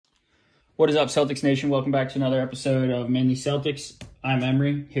What is up, Celtics Nation? Welcome back to another episode of Mainly Celtics. I'm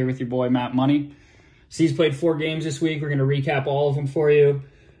Emery, here with your boy Matt Money. C's played 4 games this week. We're going to recap all of them for you.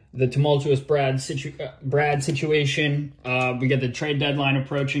 The tumultuous Brad situation. We got the trade deadline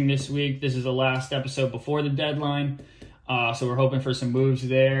approaching this week. This is the last episode before the deadline, so we're hoping for some moves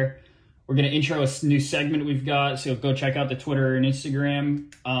there. We're going to intro a new segment we've got, so go check out the Twitter and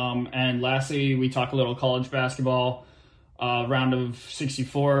Instagram. And lastly, we talk a little college basketball. Round of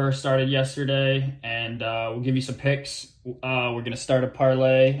 64 started yesterday, and we'll give you some picks. We're going to start a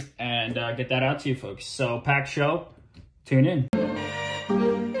parlay and get that out to you folks. So, packed show. Tune in.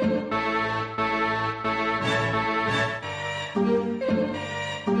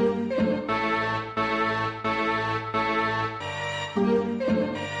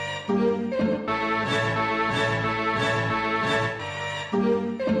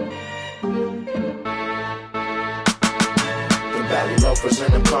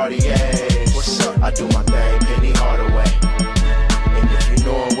 Presenting Cartiers. What's up? I do my thing, Penny Hardaway. And if you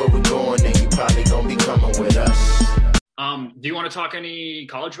know where we're going, then you probably gonna be coming with us. Do you want to talk any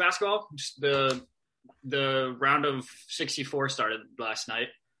college basketball? Just the round of 64 started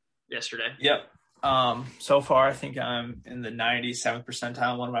yesterday. Yep. So far, I think I'm in the 97th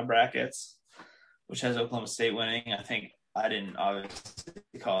percentile in one of my brackets, which has Oklahoma State winning. I think I didn't obviously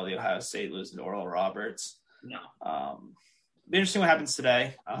call the Ohio State losing to Oral Roberts. No. Be interesting what happens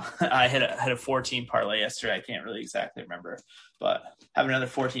today. I had a 14 parlay yesterday. I can't really exactly remember, but have another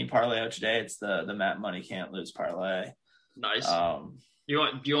 14 parlay out today. It's the Matt Money Can't Lose parlay. Nice. Do you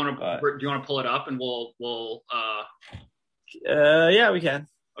want to pull it up and we'll yeah, we can.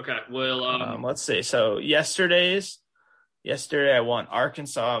 Okay. We'll let's see. So yesterday I won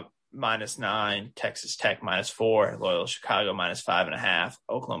Arkansas -9, Texas Tech -4, Loyola Chicago -5.5,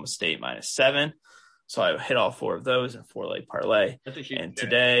 Oklahoma State -7. So I hit all 4 of those in 4-leg parlay. That's a huge and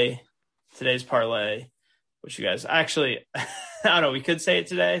day. today's parlay, which you guys actually, I don't know, we could say it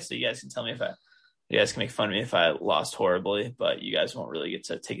today, so you guys can tell me you guys can make fun of me if I lost horribly, but you guys won't really get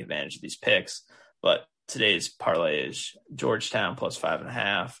to take advantage of these picks. But today's parlay is Georgetown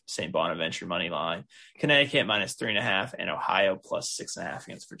 +5.5, St. Bonaventure money line, Connecticut -3.5, and Ohio +6.5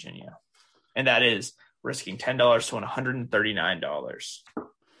 against Virginia. And that is risking $10 to win $139.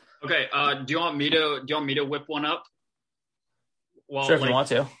 Okay. Do you want me to whip one up? Well, sure, if you want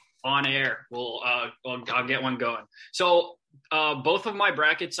to. On air, I'll get one going. So both of my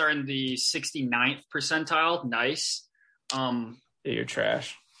brackets are in the 69th percentile. Nice. You're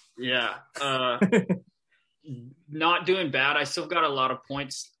trash. Yeah. Not doing bad. I still got a lot of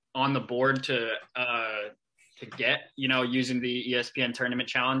points on the board to get, using the ESPN Tournament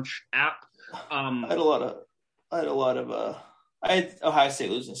Challenge app. I had Ohio State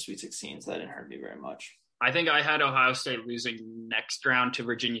losing Sweet 16, so that didn't hurt me very much. I think I had Ohio State losing next round to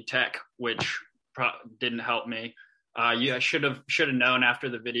Virginia Tech, which didn't help me. I should have known after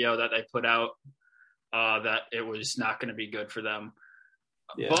the video that they put out that it was not going to be good for them.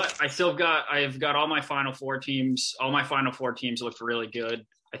 Yeah. But I've got all my Final Four teams. All my Final Four teams looked really good.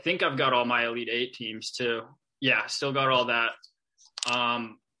 I think I've got all my Elite Eight teams too. Yeah, still got all that.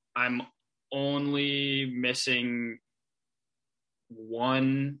 I'm only missing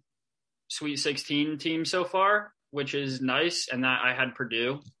one Sweet 16 team so far, which is nice, and that I had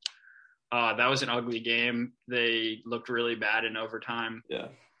Purdue. That was an ugly game. They looked really bad in overtime. Yeah,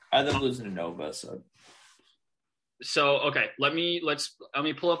 I had them losing to Nova. So okay, let me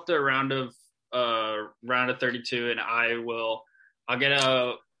pull up the round of 32, and I'll get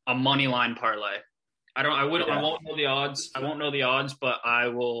a money line parlay. I won't know the odds. I won't know the odds, but I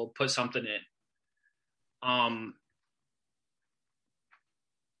will put something in.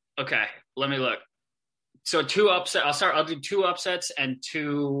 Okay, let me look. So 2 upsets. I'll do 2 upsets and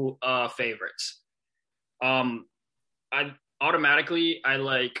 2 favorites. I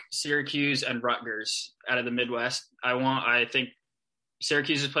like Syracuse and Rutgers out of the Midwest. I think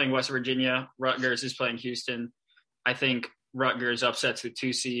Syracuse is playing West Virginia. Rutgers is playing Houston. I think Rutgers upsets the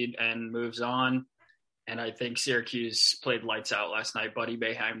 2 seed and moves on. And I think Syracuse played lights out last night. Buddy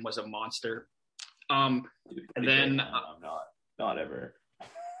Boeheim was a monster. And then I'm not ever.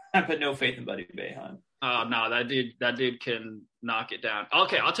 I put no faith in Buddy Boeheim. Oh no, that dude can knock it down.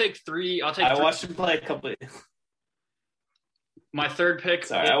 Okay, I'll take 3. I watched him play a couple. My third pick.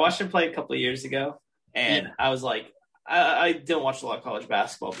 Sorry, I watched him play a couple of years ago, and I was like, I didn't watch a lot of college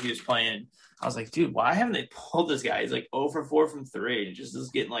basketball, but he was playing. I was like, dude, why haven't they pulled this guy? He's like 0 for 4 from 3, and just is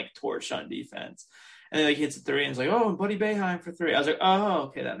getting like torched on defense. And then he hits a 3, and it's like, oh, Buddy Boeheim for 3. I was like, oh,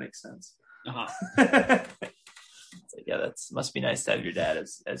 okay, that makes sense. Uh-huh. It's like, yeah, must be nice to have your dad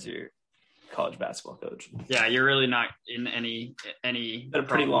as your college basketball coach. Yeah, you're really not in any. Got a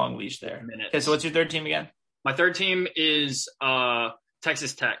pretty long leash there. Minutes. Okay, so what's your third team again? My third team is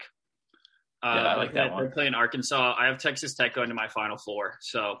Texas Tech. I like that one. They're playing Arkansas. I have Texas Tech going to my Final Four.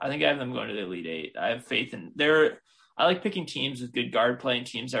 So I think I have them going to the Elite Eight. I have faith in I like picking teams with good guard play and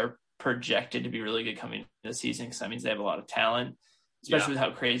teams that are projected to be really good coming into the season because that means they have a lot of talent, especially with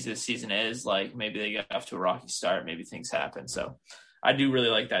how crazy this season is. Like maybe they get off to a rocky start, maybe things happen. So I do really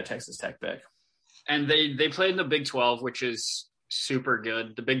like that Texas Tech pick. And they played in the Big 12, which is super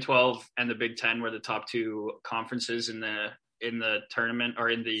good. The Big 12 and the Big 10 were the top two conferences in the tournament or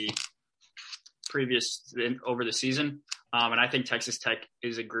in the over the season. And I think Texas Tech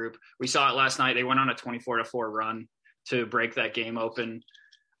is a group. We saw it last night. They went on a 24-4 run to break that game open.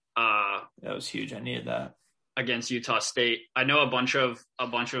 That was huge. I needed that against Utah State. I know a bunch of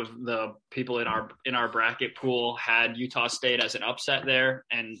the people in our bracket pool had Utah State as an upset there,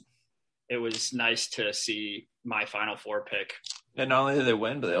 and it was nice to see my Final Four pick. And not only did they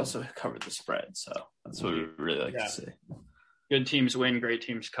win, but they also covered the spread. So that's what we really like to see. Good teams win, great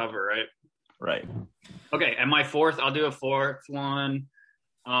teams cover, right? Right. Okay, and my fourth, I'll do a fourth one.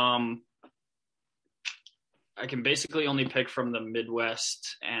 I can basically only pick from the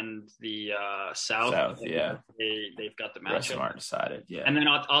Midwest and the South. Yeah. They've got the The rest of matchup. them aren't decided. Yeah. And then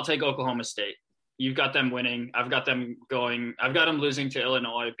I'll take Oklahoma State. You've got them winning. I've got them losing to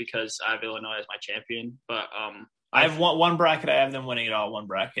Illinois because I have Illinois as my champion. But I have one bracket. I have them winning it all. One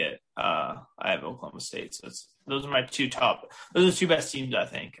bracket. I have Oklahoma State. So those are my two best teams, I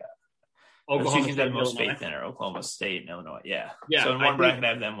think. Those two teams I have most faith in are Oklahoma State and Illinois. Yeah. So in one bracket, I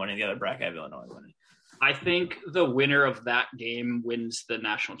have them winning. The other bracket, I have Illinois winning. I think the winner of that game wins the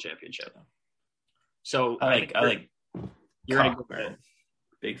national championship. So I like you're Cockburn.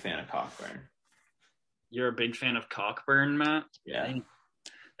 Big fan of Cockburn. You're a big fan of Cockburn, Matt? Yeah.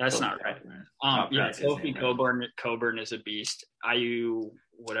 That's not right. Kofi Cockburn is a beast.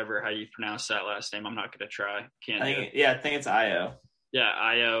 Whatever how you pronounce that last name, I'm not going to try. I think it's Io. Yeah,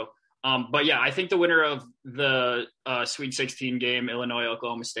 Io. But yeah, I think the winner of the Sweet 16 game, Illinois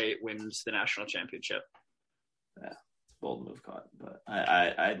Oklahoma State, wins the national championship. Yeah, bold move, caught, but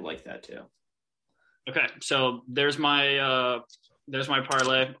I'd like that too. Okay, so there's my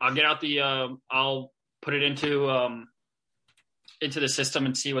parlay. I'll get out I'll put it into the system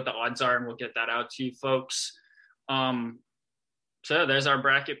and see what the odds are, and we'll get that out to you folks. So there's our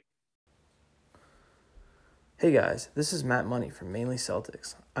bracket. Hey guys, this is Matt Money from Mainly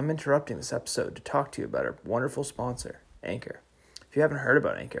Celtics. I'm interrupting this episode to talk to you about our wonderful sponsor, Anchor. If you haven't heard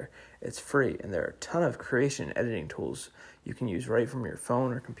about Anchor, it's free and there are a ton of creation and editing tools you can use right from your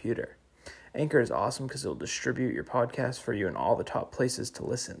phone or computer. Anchor is awesome because it will distribute your podcast for you in all the top places to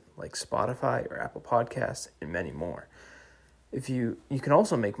listen, like Spotify or Apple Podcasts and many more. You can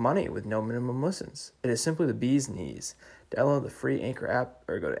also make money with no minimum listens. It is simply the bee's knees. Download the free Anchor app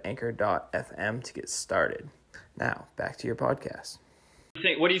or go to anchor.fm to get started. Now, back to your podcast.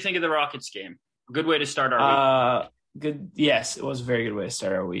 What do you think of the Rockets game? Good way to start our week. Good. Yes, it was a very good way to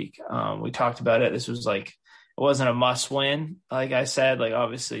start our week. We talked about it. This was it wasn't a must win. Like I said,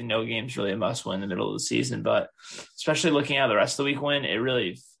 obviously no game's really a must win in the middle of the season, but especially looking at the rest of the week win, it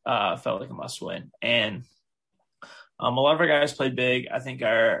really felt like a must win. And a lot of our guys played big. I think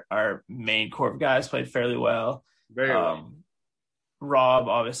our main core of guys played fairly well. Very well. Rob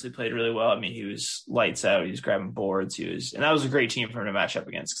obviously played really well. I mean, he was lights out. He was grabbing boards. And that was a great team for him to match up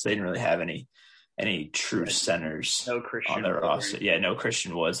against because they didn't really have any true centers on their roster. Yeah, no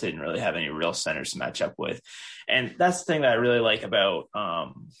Christian Woods. They didn't really have any real centers to match up with. And that's the thing that I really like about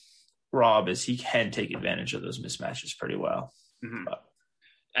Rob is he can take advantage of those mismatches pretty well. Mm-hmm.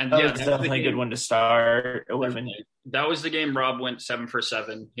 And that was definitely a good one to start. That was the game Rob went 7 for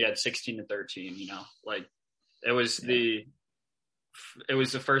 7. He had 16 and 13, it was it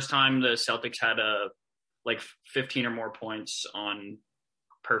was the first time the Celtics had 15 or more points on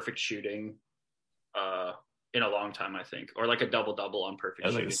perfect shooting in a long time, I think, or a double-double on perfect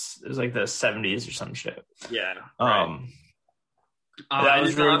shooting. It was like the 70s or some shit. Yeah. Right. That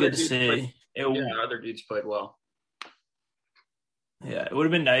was really good to see. Other dudes played well. Yeah, it would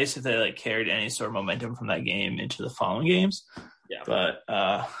have been nice if they carried any sort of momentum from that game into the following games. Yeah. But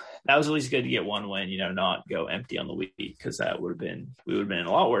that was at least good to get one win, not go empty on the week because we would have been in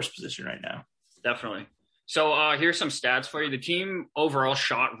a lot worse position right now. Definitely. So here's some stats for you. The team overall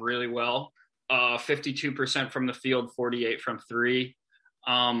shot really well. 52% from the field, 48 from three.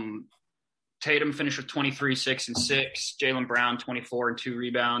 Tatum finished with 23, 6 and 6. Jaylen Brown, 24 and 2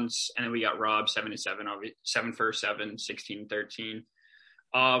 rebounds. And then we got Rob, 7 and 7, 7 for 7, 16 and 13.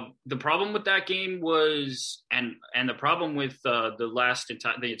 The problem with that game was, and the problem with the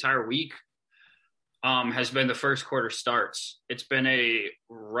entire week has been the first quarter starts. It's been a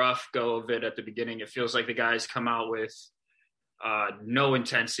rough go of it at the beginning. It feels like the guys come out with no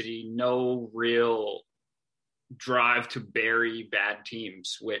intensity, no real drive to bury bad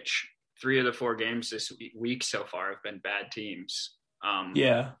teams, which 3 of the 4 games this week so far have been bad teams.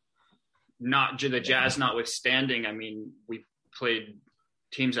 Not the Jazz notwithstanding. I mean, we played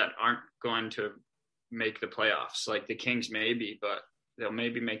teams that aren't going to make the playoffs. Like the Kings maybe, but they'll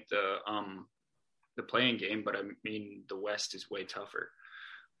maybe make the playing game. But I mean, the West is way tougher.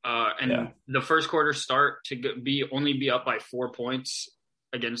 The first quarter start to be up by 4 points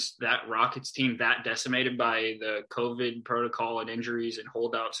against that Rockets team that decimated by the COVID protocol and injuries and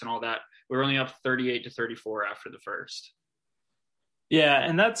holdouts and all that. We were only up 38-34 after the first. Yeah,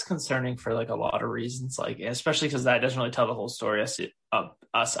 and that's concerning for like a lot of reasons, like especially because that doesn't really tell the whole story.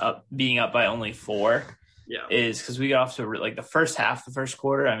 Us being up by only 4, is because we got off to like the first half, the first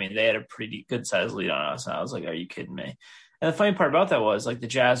quarter. I mean, they had a pretty good size lead on us, and I was like, "Are you kidding me?" And the funny part about that was like the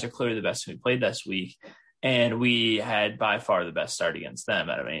Jazz are clearly the best team we played this week, and we had by far the best start against them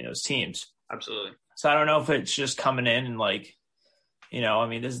out of any of those teams. Absolutely. So I don't know if it's just coming in and like, I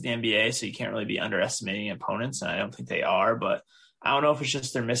mean, this is the NBA, so you can't really be underestimating opponents, and I don't think they are, but I don't know if it's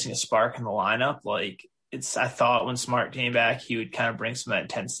just they're missing a spark in the lineup. Like I thought when Smart came back, he would kind of bring some of that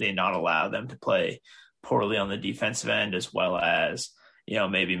intensity and not allow them to play poorly on the defensive end, as well as,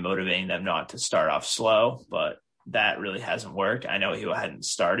 maybe motivating them not to start off slow, but that really hasn't worked. I know he hadn't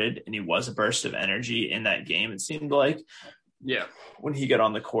started, and he was a burst of energy in that game, it seemed like, when he got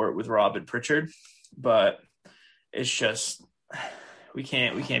on the court with Rob and Pritchard, but it's just we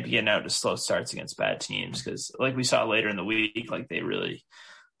can't be getting out to slow starts against bad teams, because like we saw later in the week, like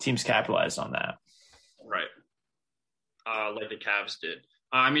teams capitalized on that. Right. Like the Cavs did.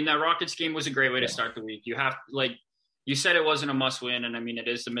 I mean, that Rockets game was a great way to start the week. You have, like you said, it wasn't a must win. And I mean, it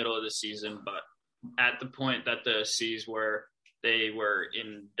is the middle of the season, but at the point that the C's were, they were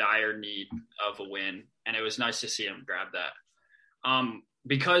in dire need of a win. And it was nice to see them grab that.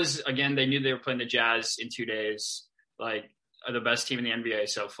 Because again, they knew they were playing the Jazz in 2 days, like are the best team in the NBA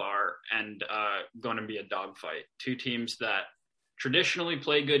so far, and going to be a dogfight. 2 teams that traditionally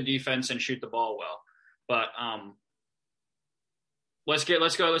play good defense and shoot the ball well. But let's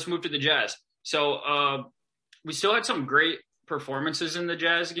move to the Jazz. So we still had some great performances in the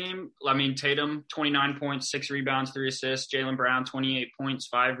Jazz game. I mean, Tatum, 29 points, 6 rebounds, 3 assists. Jaylen Brown, 28 points,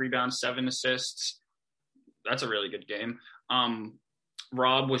 5 rebounds, 7 assists. That's a really good game.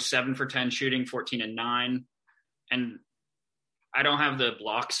 Rob was 7 for 10 shooting, 14 and 9. And I don't have the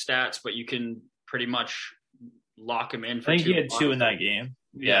block stats, but you can pretty much lock him in for 2. I think he had 2 in that game.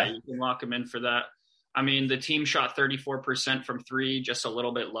 Yeah, you can lock him in for that. I mean, the team shot 34% from 3, just a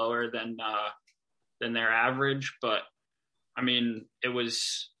little bit lower than their average. But, I mean, it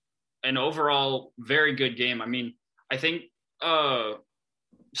was an overall very good game. I mean, I think Scal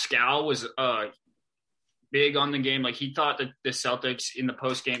was big on the game. Like, he thought that the Celtics, in the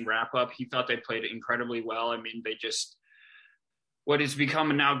post-game wrap-up, he thought they played incredibly well. I mean, what has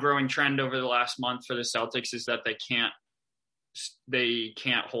become a now growing trend over the last month for the Celtics is that they can't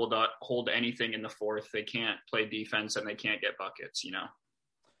hold anything in the fourth. They can't play defense, and they can't get buckets,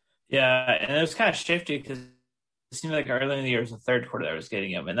 Yeah, and it was kind of shifty because it seemed like early in the year was the third quarter that was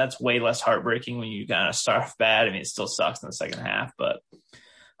getting him, and that's way less heartbreaking when you kind of start off bad. I mean, it still sucks in the second half, but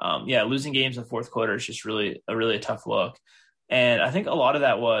losing games in the fourth quarter is just really a tough look. And I think a lot of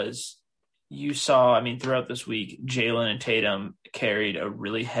that was you saw, I mean, throughout this week, Jaylen and Tatum carried a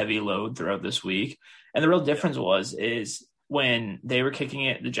really heavy load throughout this week. And the real difference is when they were kicking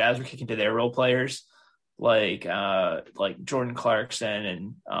it, the Jazz were kicking to their role players, like Jordan Clarkson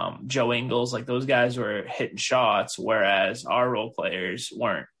and Joe Ingles, like those guys were hitting shots, whereas our role players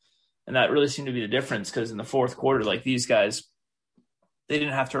weren't. And that really seemed to be the difference, because in the fourth quarter, like these guys, they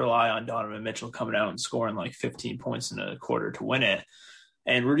didn't have to rely on Donovan Mitchell coming out and scoring like 15 points in a quarter to win it.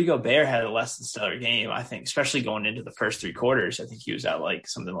 And Rudy Gobert had a less than stellar game, I think, especially going into the first 3 quarters. I think he was at like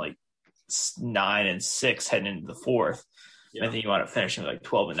something like 9 and 6 heading into the fourth. Yeah. I think he wound up finishing like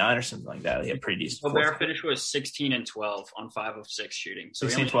 12 and 9 or something like that. He had pretty decent. Gobert finished with 16 and 12 on 5 of 6 shooting. So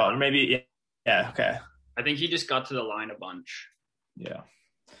 16, 12, maybe. Yeah. Okay. I think he just got to the line a bunch. Yeah.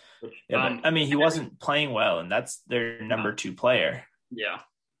 But, I mean, he wasn't playing well, and that's their number 2 player. Yeah.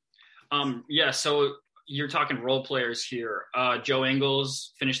 So you're talking role players here. Joe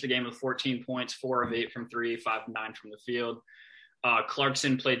Ingles finished the game with 14 points, 4 of 8 from 3, 5 of 9 from the field.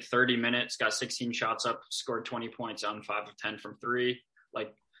 Clarkson played 30 minutes, got 16 shots up, scored 20 points on 5 of 10 from 3.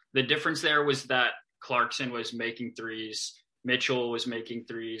 Like, the difference there was that Clarkson was making threes, Mitchell was making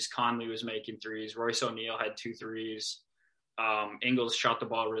threes, Conley was making threes, Royce O'Neal had 2 threes. Ingles shot the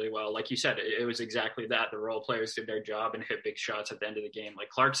ball really well. Like you said, it was exactly that. The role players did their job and hit big shots at the end of the game. Like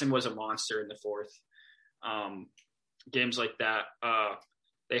Clarkson was a monster in the fourth. Games like that,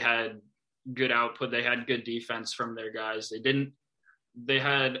 they had good output. They had good defense from their guys.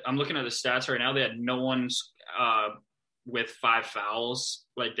 I'm looking at the stats right now. They had no one with 5 fouls.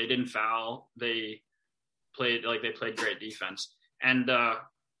 Like they didn't foul. They played great defense. And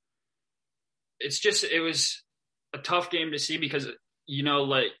it was a tough game to see because,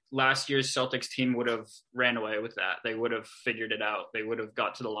 like last year's Celtics team would have ran away with that. They would have figured it out. They would have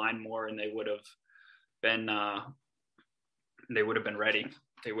got to the line more, and they would have been ready.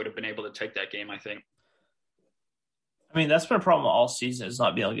 They would have been able to take that game, I think. I mean, that's been a problem all season, is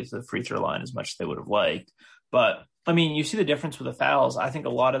not being able to get to the free throw line as much as they would have liked. But, I mean, you see the difference with the fouls. I think a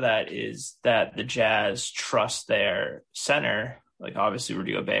lot of that is that the Jazz trust their center, like obviously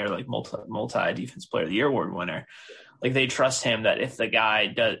Rudy Gobert, like multi-defense player of the year award winner. Like they trust him that if the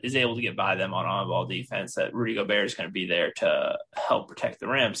guy is able to get by them on on-ball defense, that Rudy Gobert is going to be there to help protect the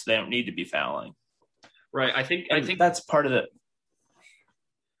rim, so they don't need to be fouling. Right. I think that's part of the.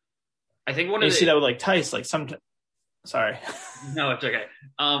 I think you see that with like Tice, like some. Sorry. No, it's okay.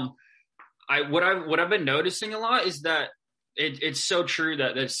 What I've been noticing a lot is that it's so true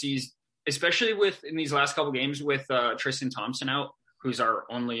that sees, especially in these last couple games with Tristan Thompson out, who's our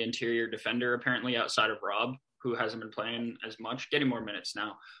only interior defender apparently outside of Rob, who hasn't been playing as much, getting more minutes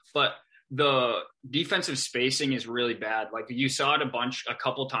now. But the defensive spacing is really bad. Like you saw it a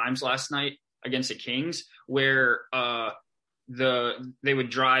couple times last night against the Kings, where they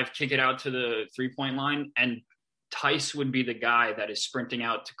would drive, kick it out to the 3-point line, and Tice would be the guy that is sprinting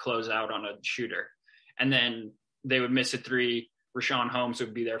out to close out on a shooter. And then they would miss a three. Rashawn Holmes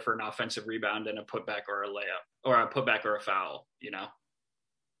would be there for an offensive rebound and a putback or a layup, or a putback or a foul,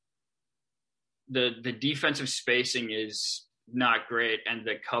 The defensive spacing is not great, and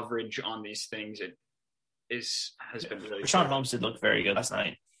the coverage on these things has been really Rashawn Holmes did look very good last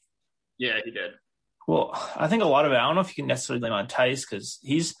night. Yeah, he did. Well, I think a lot of it, I don't know if you can necessarily blame on Tice, because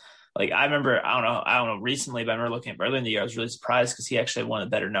he's like, I don't know recently, but I remember looking at earlier in the year, I was really surprised because he actually had one of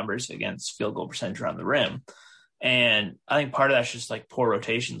the better numbers against field goal percentage around the rim. And I think part of that's just like poor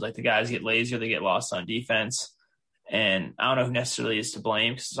rotations. Like the guys get lazy or they get lost on defense. And I don't know who necessarily is to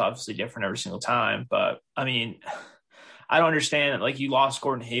blame, because it's obviously different every single time. But I mean, I don't understand. Like you lost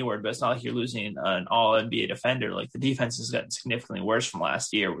Gordon Hayward, but it's not like you're losing an all NBA defender. Like the defense has gotten significantly worse from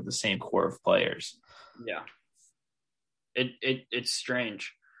last year with the same core of players. Yeah. It's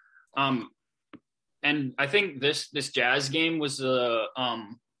strange. And I think this Jazz game was the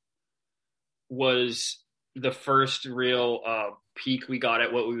first real peak we got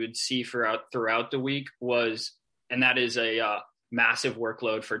at what we would see throughout the week and that is a massive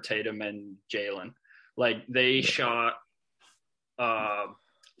workload for Tatum and Jalen. Like they shot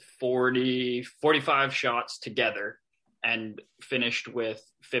 45 shots together and finished with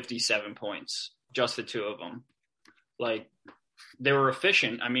 57 points, just the two of them. Like they were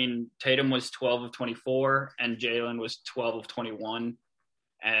efficient. I mean, Tatum was 12 of 24 and Jalen was 12 of 21.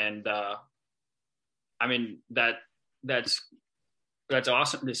 And I mean, that's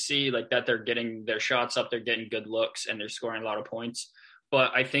awesome to see, like that they're getting their shots up, they're getting good looks, and they're scoring a lot of points.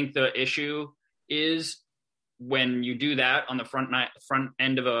 But I think the issue is when you do that on the front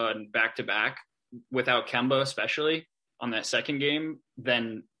end of a back-to-back without Kemba, especially on that second game,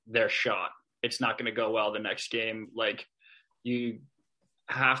 then they're shot. It's not going to go well the next game. Like you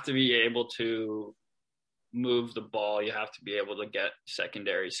have to be able to move the ball. You have to be able to get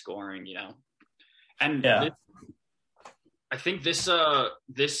secondary scoring, And yeah. I think the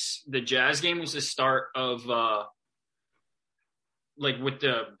Jazz game was the start of like with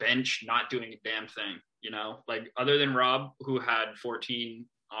the bench not doing a damn thing, like other than Rob, who had 14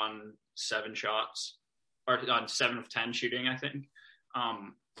 on 7 shots, or on 7 of 10 shooting, I think.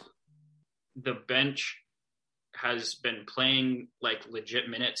 The bench has been playing like legit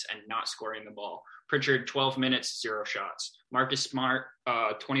minutes and not scoring the ball. Pritchard, 12 minutes, 0 shots. Marcus Smart,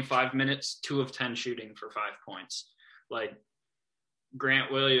 25 minutes, 2 of 10 shooting for 5 points. Like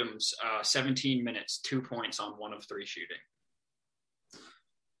Grant Williams, 17 minutes, 2 points on 1 of 3 shooting.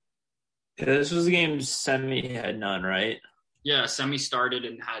 Yeah, this was the game Semi had none, right? Yeah, Semi started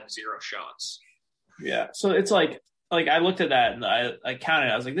and had 0 shots. Yeah, so it's like I looked at that and I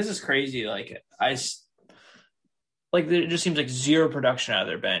counted. I was like, this is crazy. Like it just seems like 0 production out of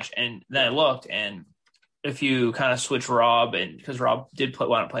their bench. And then I looked, and if you kind of switch Rob, and because Rob did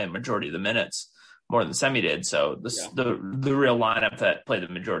want to play a majority of the minutes more than Semi did, so the real lineup that played the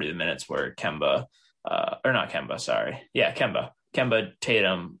majority of the minutes were Kemba,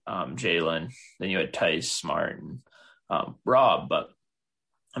 Tatum, Jalen. Then you had Tice, Smart, and Rob. But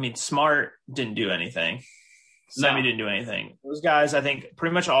I mean, Smart didn't do anything. Semi didn't do anything. Those guys, I think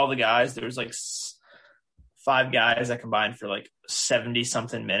pretty much all the guys, there was like 5 guys that combined for like 70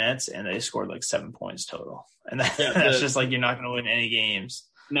 something minutes, and they scored like 7 points total. And that's just like, you're not going to win any games.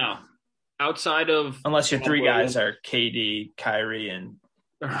 No. Outside of, unless your 3 guys are KD, Kyrie, and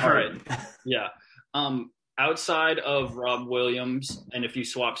Harden. Yeah. Outside of Rob Williams, and if you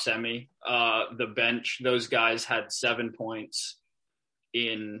swap Semi, the bench, those guys had 7 points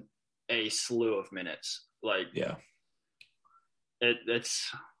in a slew of minutes. Like, yeah,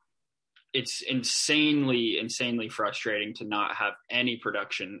 it's insanely frustrating to not have any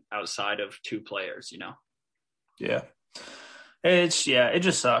production outside of 2 players, you know? Yeah. It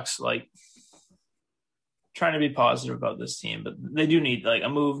just sucks. Like, trying to be positive about this team, but they do need, like, a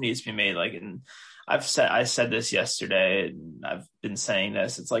move needs to be made. Like, and I said this yesterday, and I've been saying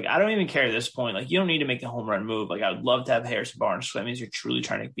this. It's like, I don't even care at this point. Like, you don't need to make the home run move. Like, I would love to have Harrison Barnes. So that means you're truly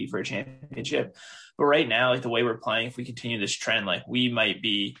trying to compete for a championship. But right now, like, the way we're playing, if we continue this trend, like, we might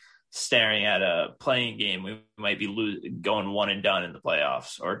be staring at a playing game. We might be going 1 and done in the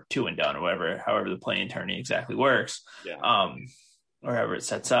playoffs, or 2 and done, or whatever, however the playing tourney exactly works. Yeah. Or however it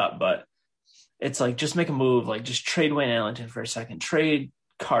sets up. But it's like, just make a move. Like, just trade Wayne Ellington for a second. Trade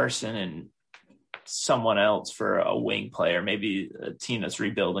Carson and someone else for a wing player, maybe a team that's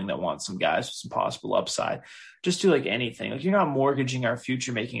rebuilding that wants some guys with some possible upside. Just do like anything. Like, you're not mortgaging our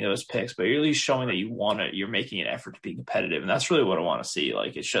future making those picks, but you're at least showing that you want it. You're making an effort to be competitive. And that's really what I want to see.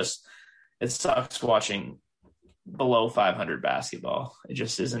 Like, it sucks watching below 500 basketball. It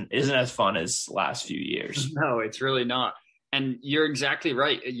just isn't as fun as last few years. No, it's really not. And you're exactly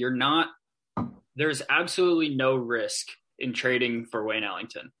right. There's absolutely no risk in trading for Wayne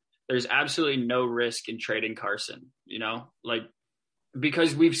Ellington. There's absolutely no risk in trading Carson, you know, like,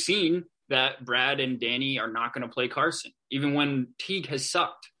 because we've seen that Brad and Danny are not going to play Carson, even when Teague has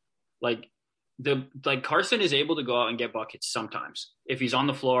sucked. Like, Carson is able to go out and get buckets sometimes if he's on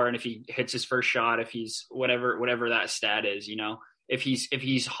the floor and if he hits his first shot, if he's whatever that stat is, you know, if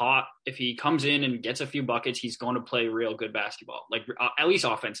he's hot, if he comes in and gets a few buckets, he's going to play real good basketball, like at least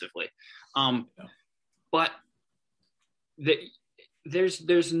offensively. But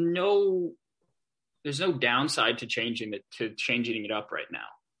there's no downside to changing it up right now,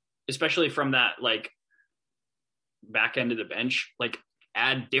 especially from that, like, back end of the bench. Like,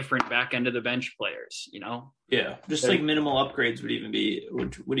 add different back end of the bench players, you know? Yeah, just like minimal upgrades would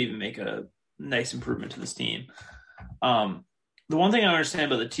even make a nice improvement to this team. The one thing I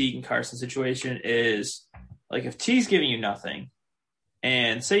understand about the Teague and Carson situation is, like, if Teague's giving you nothing,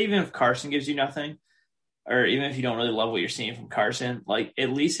 and say even if Carson gives you nothing, or even if you don't really love what you're seeing from Carson, like,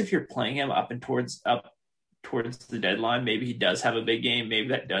 at least if you're playing him up towards the deadline, maybe he does have a big game. Maybe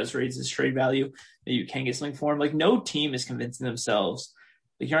that does raise his trade value. Maybe you can get something for him. Like, no team is convincing themselves,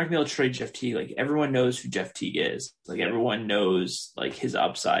 like, you're not gonna be able to trade Jeff Teague. Like, everyone knows who Jeff Teague is. Like, everyone knows, like, his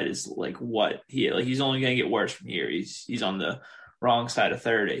upside is like what he's only gonna get worse from here. He's on the wrong side of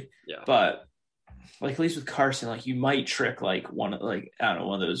 30. Yeah. But like, at least with Carson, like, you might trick one of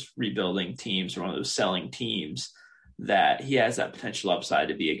those rebuilding teams or one of those selling teams that he has that potential upside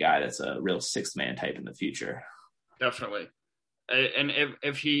to be a guy that's a real 6th man type in the future. Definitely. And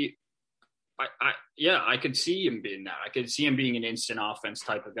if he, I could see him being that. I could see him being an instant offense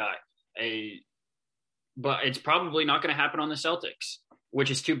type of guy. But it's probably not going to happen on the Celtics,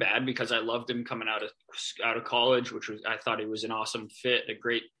 which is too bad, because I loved him coming out of college, I thought he was an awesome fit, a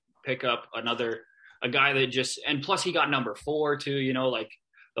great pickup, a guy that just, and plus he got number 4 too, you know, like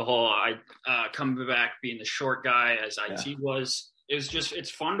the whole coming back being the short guy as IT was. It was just, it's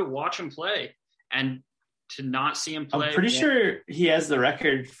fun to watch him play, and to not see him play. I'm pretty sure he has the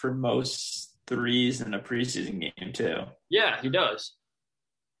record for most threes in a preseason game too. Yeah, he does.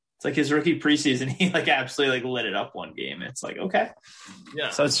 It's like his rookie preseason, he like absolutely like lit it up one game. It's like, okay.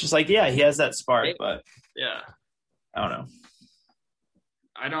 Yeah. So it's just like, yeah, he has that spark, but yeah, I don't know.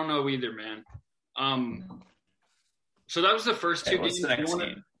 I don't know either, man. So that was the first 2 games.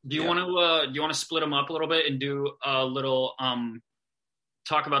 Do you want to split them up a little bit and do a little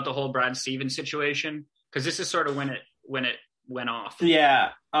talk about the whole Brad Stevens situation? Because this is sort of when it went off. Yeah.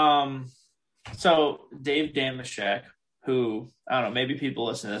 So Dave Damashek, who, I don't know, maybe people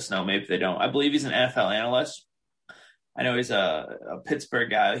listen to this know, maybe they don't. I believe he's an NFL analyst. I know he's a Pittsburgh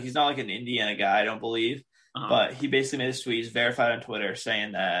guy. He's not like an Indiana guy, I don't believe. But he basically made this tweet. He's verified on Twitter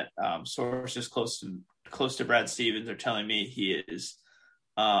saying that sources close to Brad Stevens are telling me he is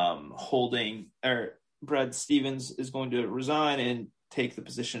Brad Stevens is going to resign and take the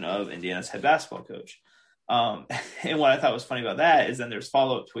position of Indiana's head basketball coach. And what I thought was funny about that is then there's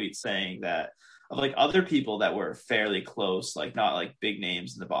follow-up tweets saying that, of like other people that were fairly close, like not like big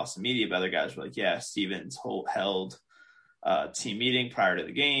names in the Boston media, but other guys were like, yeah, Stevens held a team meeting prior to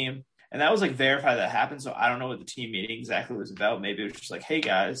the game. And that was like verified that happened. So I don't know what the team meeting exactly was about. Maybe it was just like, hey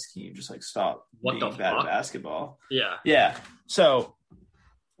guys, can you just like stop being bad at basketball? Yeah. Yeah. So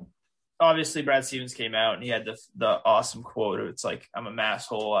obviously Brad Stevens came out and he had the awesome quote. It's like, I'm a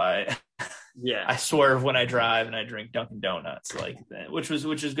masshole. I swerve when I drive and I drink Dunkin' Donuts, like, which was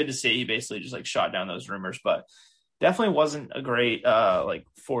good to see. He basically just like shot down those rumors, but definitely wasn't a great like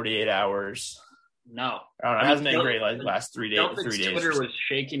 48 hours. No, I don't know. It hasn't been great like the last 3 days. Twitter was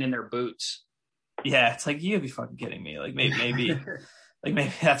shaking in their boots. Yeah, it's like, you gotta be fucking kidding me. Like maybe like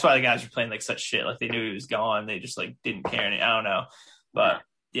maybe that's why the guys were playing like such shit. Like they knew he was gone. They just like didn't care. I don't know. But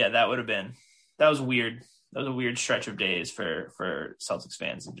yeah, that was weird. That was a weird stretch of days for Celtics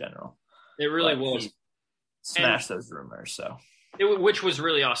fans in general. It really was. Smashed those rumors. So which was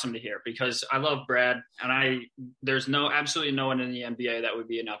really awesome to hear because I love Brad and there's absolutely no one in the NBA that would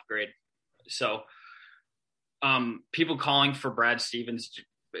be an upgrade. So people calling for Brad Stevens,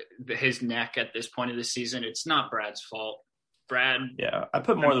 his neck at this point of the season, it's not Brad's fault. Yeah, I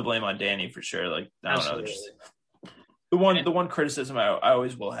put more of the blame on Danny for sure. Like, I don't know. The one criticism I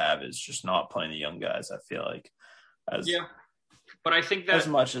always will have is just not playing the young guys. I feel like, but I think that as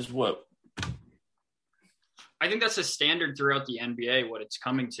much as what I think that's a standard throughout the NBA. What it's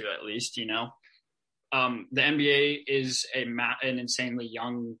coming to, at least, you know, the NBA is an insanely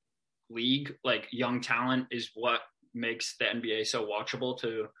young league. Like young talent is what makes the NBA so watchable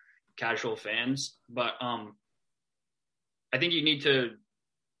to casual fans. But I think you need to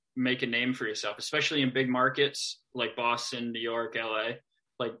make a name for yourself, especially in big markets like Boston, New York, LA.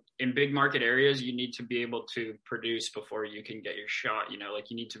 Like in big market areas, you need to be able to produce before you can get your shot. You know, like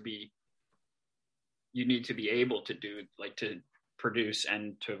you need to be able to do, like, to produce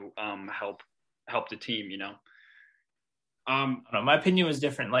and to help the team, you know. I don't know, my opinion was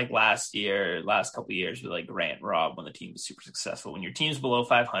different like last couple of years with like Grant and Rob when the team was super successful. When your team's below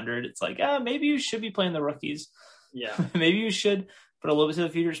 500, it's like, maybe you should be playing the rookies. Yeah. Maybe you should put a little bit to the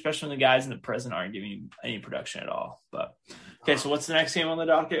future, especially when the guys in the present aren't giving you any production at all. But okay, so what's the next game on the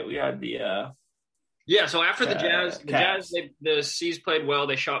docket? We had the so after the Jazz, the C's played well.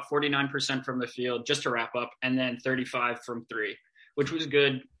 They shot 49% from the field, just to wrap up, and then 35 from three, which was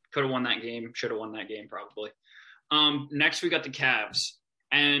good. Could have won that game. Should have won that game probably. Next, we got the Cavs.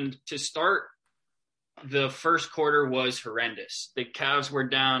 And to start, the first quarter was horrendous. The Cavs were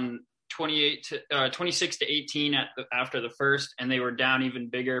down 26 to 18 after the first, and they were down even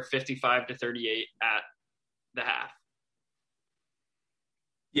bigger, 55 to 38 at the half.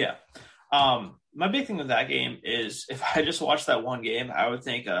 Yeah. My big thing with that game is if I just watched that one game, I would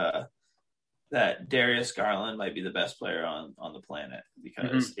think that Darius Garland might be the best player on the planet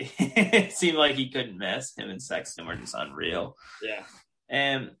because it seemed like he couldn't miss. Him and Sexton were just unreal. Yeah.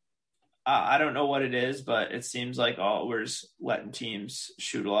 And I don't know what it is, but it seems like we're just letting teams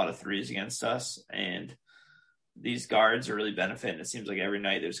shoot a lot of threes against us. And these guards are really benefiting. It seems like every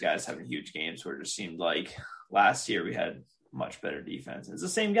night there's guys having huge games where it just seemed like last year we had much better defense. It's the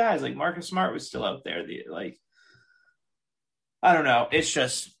same guys. Like Marcus Smart was still out there. I don't know. It's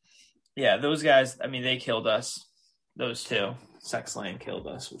just, yeah, those guys, I mean, they killed us. Those two. Sexland killed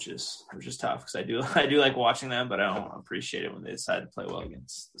us, which is tough because I do like watching them, but I don't appreciate it when they decide to play well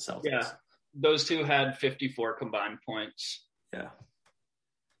against the Celtics. Yeah, those two had 54 combined points. Yeah.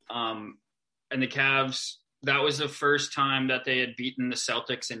 And the Cavs, that was the first time that they had beaten the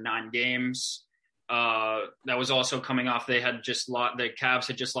Celtics in 9 games. That was also coming off, the Cavs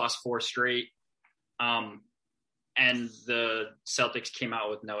had just lost 4 straight. And the Celtics came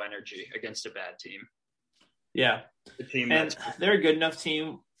out with no energy against a bad team. Yeah. The team, and they're a good enough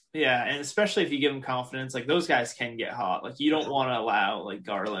team. Yeah. And especially if you give them confidence, like those guys can get hot. Like you don't want to allow like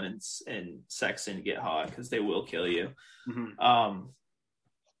Garland and Sexton to get hot because they will kill you. Mm-hmm.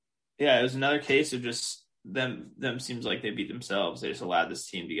 Yeah, it was another case of just them seems like they beat themselves. They just allowed this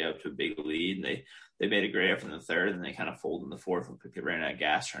team to get up to a big lead, and they made a great effort in the third, and they kind of folded in the fourth and they ran out of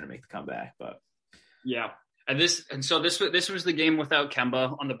gas trying to make the comeback. But yeah, so this was the game without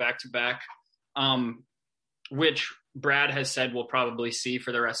Kemba on the back-to-back, which Brad has said we'll probably see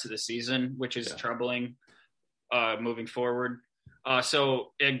for the rest of the season, which is troubling moving forward.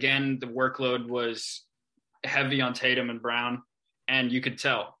 So again, the workload was heavy on Tatum and Brown, and you could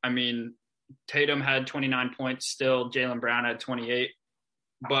tell. I mean, Tatum had 29 points still. Jaylen Brown had 28,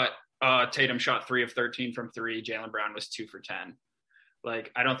 but Tatum shot 3 of 13 from 3. Jaylen Brown was 2 for 10.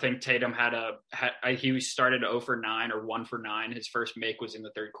 Like, I don't think Tatum he started 0 for 9 or 1 for 9. His first make was in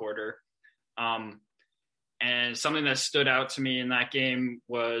the third quarter. And something that stood out to me in that game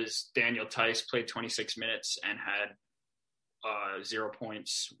was Daniel Tice played 26 minutes and had 0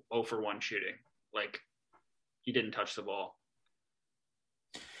 points, 0 for 1 shooting. Like, he didn't touch the ball.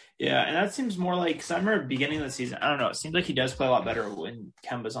 Yeah, and that seems more like, because I remember beginning of the season, I don't know, it seems like he does play a lot better when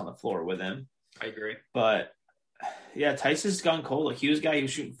Kemba's on the floor with him. I agree. But, yeah, Tice has gone cold. Like, he was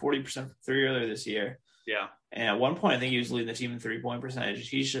shooting 40% from 3 earlier this year. Yeah. And at one point, I think he was leading the team in 3-point percentage.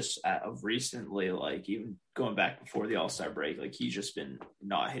 He's just, of recently, like, even going back before the All-Star break, like, he's just been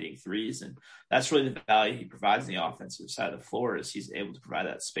not hitting threes. And that's really the value he provides in the offensive side of the floor, is he's able to provide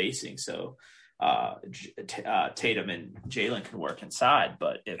that spacing. So, Tatum and Jalen can work inside,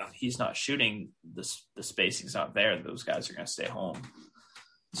 but if he's not shooting, the spacing's not there, those guys are going to stay home.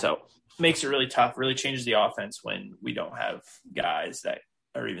 So makes it really tough, really changes the offense when we don't have guys that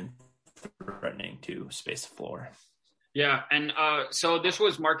are even threatening to space the floor. Yeah, and so this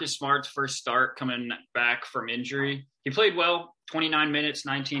was Marcus Smart's first start coming back from injury. He played well, 29 minutes,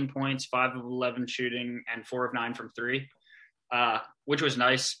 19 points, 5 of 11 shooting, and 4 of 9 from 3. Which was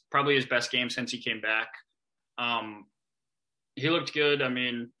nice. Probably his best game since he came back. He looked good. I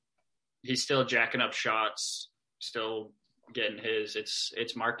mean, he's still jacking up shots, still getting his.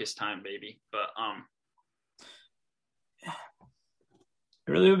 It's Marcus time, baby. But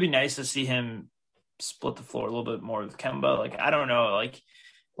it really would be nice to see him split the floor a little bit more with Kemba. Like, I don't know. Like,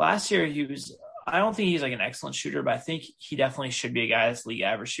 last year I don't think he's like an excellent shooter, but I think he definitely should be a guy that's league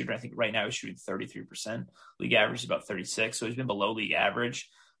average shooter. I think right now he's shooting 33%. League average is about 36, so he's been below league average,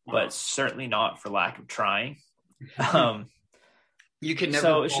 but certainly not for lack of trying. You can never.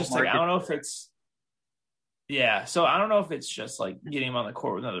 So it's just like, I don't know if it's. Yeah, so I don't know if it's just like getting him on the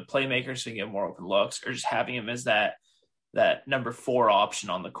court with another playmaker so he can get more open looks, or just having him as that number 4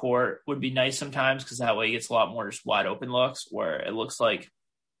 option on the court would be nice sometimes, because that way he gets a lot more just wide open looks where it looks like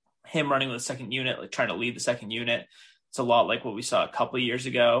him running with the second unit, like trying to lead the second unit. It's a lot like what we saw a couple of years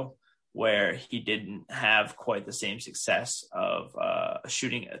ago, where he didn't have quite the same success of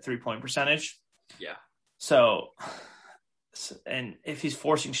shooting a 3-point percentage. Yeah. So, and if he's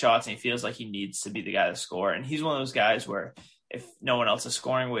forcing shots and he feels like he needs to be the guy to score, and he's one of those guys where if no one else is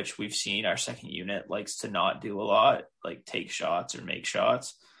scoring, which we've seen our second unit likes to not do a lot, like take shots or make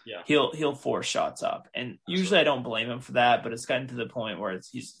shots. Yeah, he'll force shots up, and usually I don't blame him for that. But it's gotten to the point where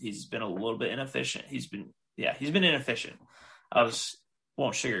he's been a little bit inefficient. He's been inefficient.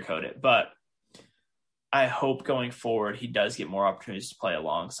 Won't sugarcoat it, but I hope going forward he does get more opportunities to play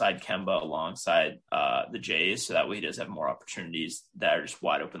alongside Kemba, alongside the Jays, so that way he does have more opportunities that are just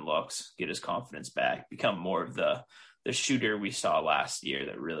wide open looks, get his confidence back, become more of the shooter we saw last year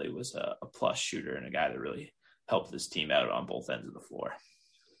that really was a plus shooter and a guy that really helped this team out on both ends of the floor.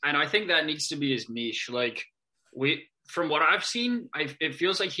 And I think that needs to be his niche. Like, from what I've seen, it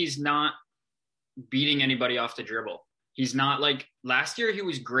feels like he's not beating anybody off the dribble. He's not like last year. He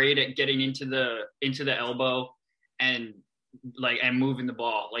was great at getting into the elbow and moving the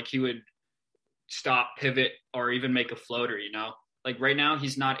ball. Like, he would stop, pivot, or even make a floater. You know, like right now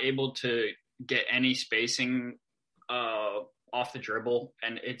he's not able to get any spacing off the dribble,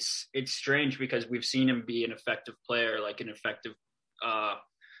 and it's strange because we've seen him be an effective player, like an effective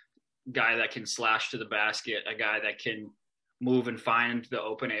guy that can slash to the basket, a guy that can move and find the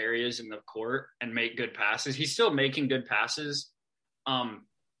open areas in the court and make good passes. He's still making good passes. And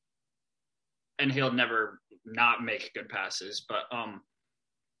he'll never not make good passes, but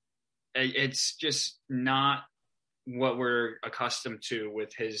it's just not what we're accustomed to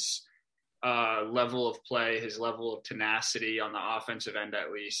with his level of play, his level of tenacity on the offensive end,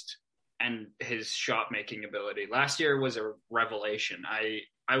 at least, and his shot making ability. Last year was a revelation.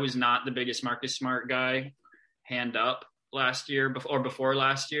 I was not the biggest Marcus Smart guy, hand up, last year before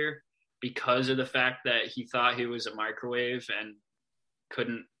last year, because of the fact that he thought he was a microwave and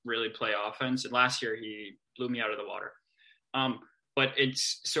couldn't really play offense. And last year he blew me out of the water. But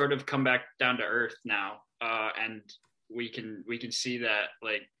it's sort of come back down to earth now. And we can see that,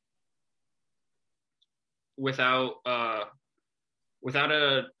 like, without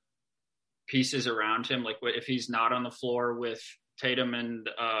pieces around him, like if he's not on the floor with Tatum and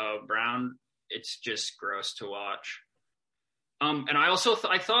Brown, it's just gross to watch. And I also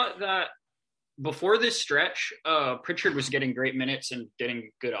I thought that before this stretch, Pritchard was getting great minutes and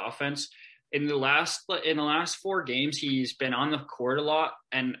getting good offense. In the last 4 games, he's been on the court a lot,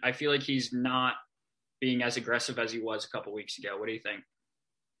 and I feel like he's not being as aggressive as he was a couple weeks ago. What do you think?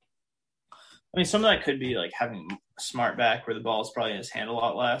 I mean, some of that could be like having Smart back, where the ball is probably in his hand a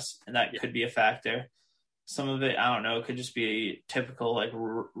lot less, and that could be a factor. Some of it, I don't know, could just be typical like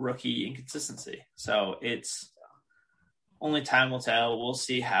rookie inconsistency. So it's only time will tell. We'll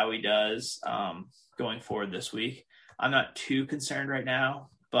see how he does going forward this week. I'm not too concerned right now,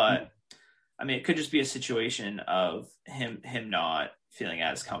 but I mean, it could just be a situation of him not feeling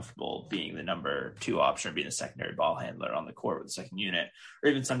as comfortable being the number 2 option or being the secondary ball handler on the court with the second unit, or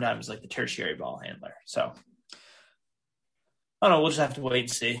even sometimes like the tertiary ball handler. So I don't know. We'll just have to wait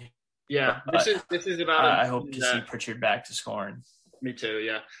and see. Yeah, this is about. I hope to see Pritchard back to scoring. Me too.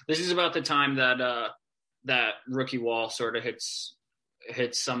 Yeah, this is about the time that that rookie wall sort of hits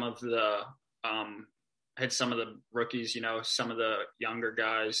some of the rookies. Some of the younger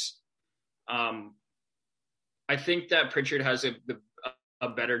guys. I think that Pritchard has a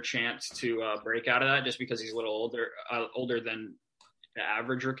better chance to break out of that just because he's a little older than the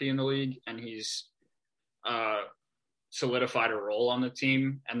average rookie in the league, and he's solidified a role on the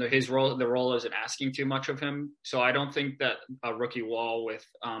team, and the role isn't asking too much of him. So I don't think that a rookie wall with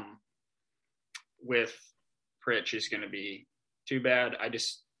Pritch is going to be too bad. I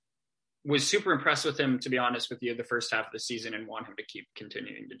just was super impressed with him, to be honest with you, the first half of the season, and want him to keep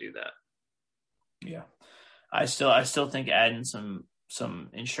continuing to do that. Yeah. I still think adding some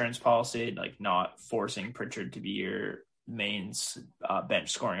insurance policy, like not forcing Pritchard to be your main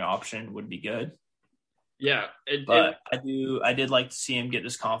bench scoring option, would be good. Yeah, I did like to see him get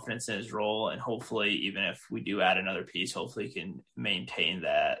this confidence in his role, and hopefully, even if we do add another piece, hopefully he can maintain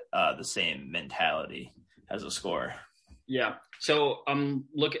that the same mentality as a scorer. Yeah. So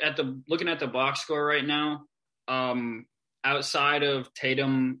looking at the box score right now. Outside of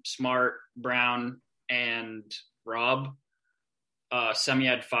Tatum, Smart, Brown, and Rob, Semi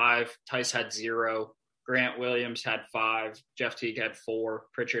had 5, Tice had 0, Grant Williams had 5, Jeff Teague had 4,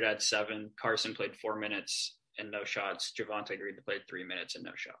 Pritchard had 7, Carson played 4 minutes and no shots, Javonte Green played 3 minutes and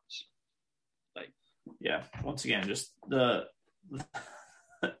no shots. Yeah, once again, just the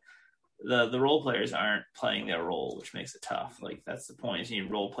role players aren't playing their role, which makes it tough. Like, that's the point, is you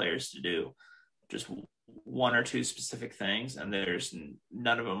need role players to do just 1 or 2 specific things, and there's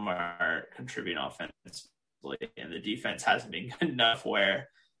none of them are contributing offensively, and the defense hasn't been good enough where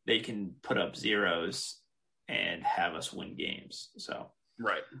they can put up zeros and have us win games. So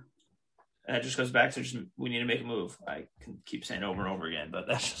right, and that just goes back to we need to make a move. I can keep saying over and over again, but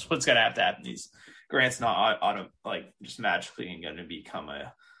that's just what's going to have to happen. Grant's not just magically going to become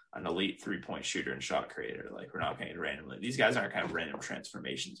an elite 3-point shooter and shot creator. Like, we're not going to randomly. These guys aren't kind of random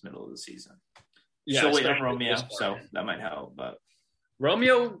transformations middle of the season. Yeah, so wait on Romeo, so that might help. But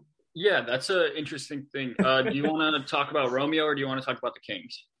Romeo, yeah, that's an interesting thing. Do you want to talk about Romeo, or do you want to talk about the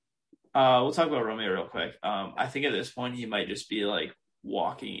Kings? We'll talk about Romeo real quick. I think at this point he might just be like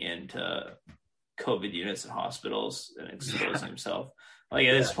walking into COVID units and hospitals and exposing himself. Like,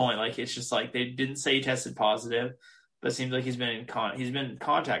 at this point, like, it's just like they didn't say he tested positive, but it seems like he's been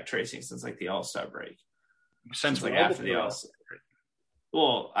contact tracing since like the All-Star break. Since like after the All-Star break.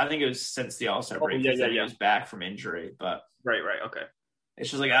 Well, I think it was since the All-Star break. He was back from injury, but right, okay. It's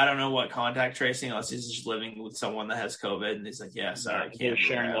just like, I don't know what contact tracing, unless he's just living with someone that has COVID, and he's like, yeah, sorry, I can't.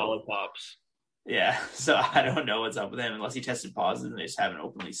 Sharing lollipops. Yeah, so I don't know what's up with him, unless he tested positive and they just haven't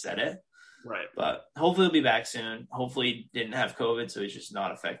openly said it. Right. But hopefully he'll be back soon. Hopefully he didn't have COVID, so he's just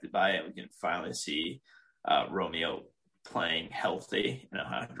not affected by it. We can finally see Romeo playing healthy and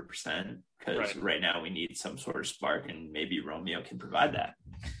 100%, because right now we need some sort of spark, and maybe Romeo can provide that.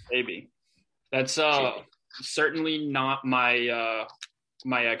 Maybe. That's certainly not my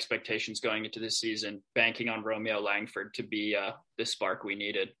my expectations going into this season, banking on Romeo Langford to be the spark we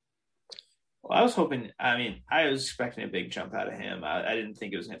needed. Well, I was hoping, I was expecting a big jump out of him. I didn't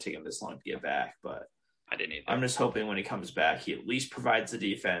think it was going to take him this long to get back, but I didn't either. I'm just hoping when he comes back, he at least provides the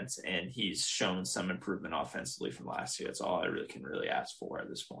defense, and he's shown some improvement offensively from last year. That's all I can really ask for at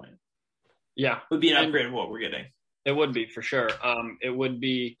this point. Yeah. It would be an upgrade of what we're getting. It would be, for sure. It would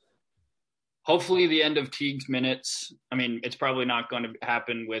be hopefully the end of Teague's minutes. I mean, it's probably not going to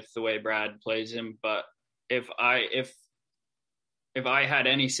happen with the way Brad plays him, but if I had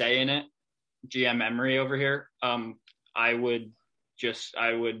any say in it, GM Emery over here, I would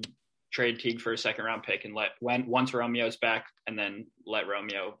trade Teague for a 2nd-round pick and once Romeo's back, and then let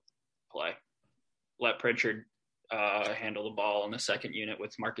Romeo play. Let Pritchard handle the ball in the second unit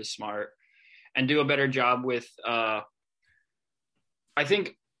with Marcus Smart, and do a better job with I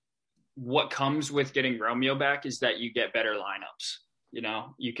think what comes with getting Romeo back is that you get better lineups.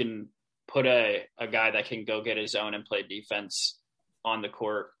 You can put a guy that can go get his own and play defense on the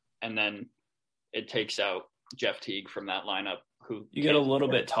court, and then it takes out Jeff Teague from that lineup. Who you get a little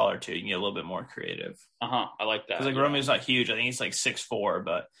bit taller too. You can get a little bit more creative. I like that. Because Romeo's not huge. I think he's like 6'4",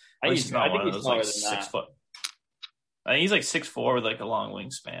 but I think he's not one of those like 6 foot. I think he's like 6'4" with like a long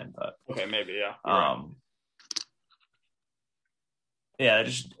wingspan. But okay, maybe Yeah,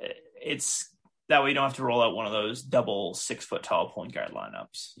 it's that way you don't have to roll out one of those double 6 foot tall point guard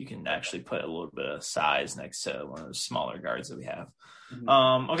lineups. You can actually put a little bit of size next to one of those smaller guards that we have.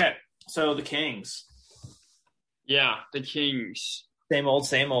 Mm-hmm. Okay, so the Kings. Yeah, the Kings. Same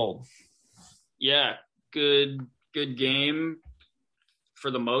old. Yeah, good game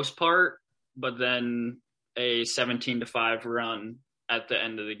for the most part, but then a 17-5 run at the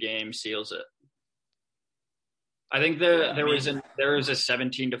end of the game seals it. I think there was a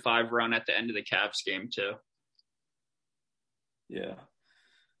 17-5 run at the end of the Cavs game too. Yeah,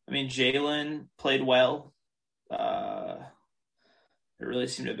 I mean Jalen played well. It really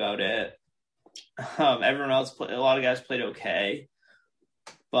seemed about it. Everyone else a lot of guys played okay,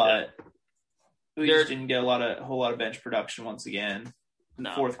 but we just didn't get a whole lot of bench production once again.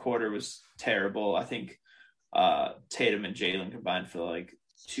 No. Fourth quarter was terrible. I think Tatum and Jalen combined for like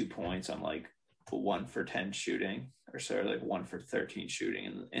 2 points on like 1 for 10 shooting, or sorry, like 1 for 13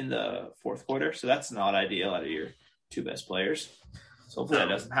 shooting in the fourth quarter. So that's not ideal out of your 2 best players. So hopefully that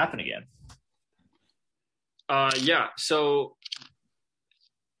doesn't happen again. Yeah. So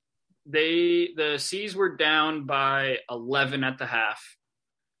the C's were down by 11 at the half,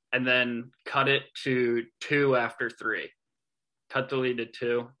 and then cut it to 2 after 3. Cut the lead to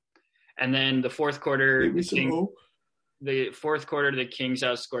 2, and then the fourth quarter, the Kings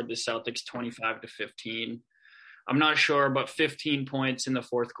outscored the Celtics 25-15. I'm not sure, but 15 points in the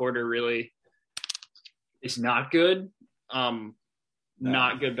fourth quarter really is not good.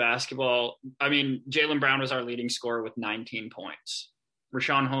 Not good basketball. I mean, Jaylen Brown was our leading scorer with 19 points.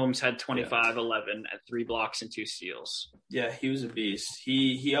 Richaun Holmes had 25, 11 at 3 blocks and 2 steals. Yeah, he was a beast.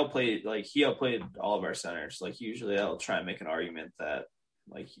 He outplayed all of our centers. Like usually I'll try and make an argument that,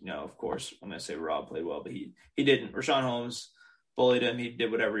 like, you know, of course I'm gonna say Rob played well, but he didn't. Richaun Holmes bullied him. He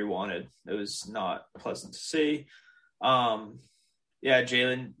did whatever he wanted. It was not pleasant to see. Yeah,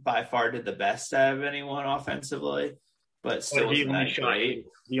 Jalen by far did the best out of anyone offensively, but still he only shot 8.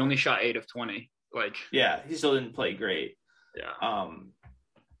 He only shot 8 of 20. Like, yeah, he still didn't play great. Yeah.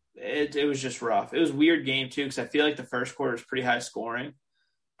 It was just rough. It was a weird game too, because I feel like the first quarter was pretty high scoring,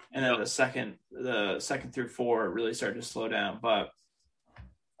 and then the second through 4 really started to slow down. But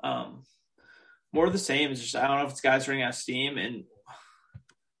more of the same. Is just, I don't know if it's guys running out of steam, and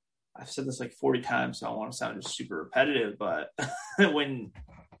I've said this like 40 times, so I don't want to sound just super repetitive, but when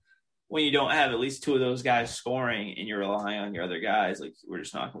you don't have at least 2 of those guys scoring and you're relying on your other guys, like, we're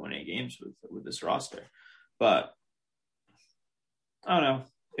just not going to win any games with this roster. But I don't know.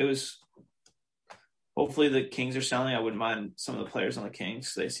 It was hopefully the Kings are selling. I wouldn't mind some of the players on the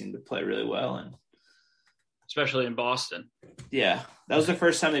Kings. They seem to play really well, and especially in Boston. Yeah, that was the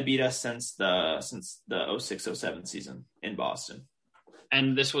first time they beat us since the 06-07 season in Boston.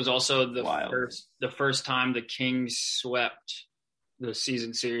 And this was also the first time the Kings swept the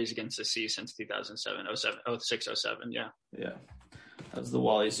season series against the Sea since 2007, 06-07. Yeah. Yeah. That was the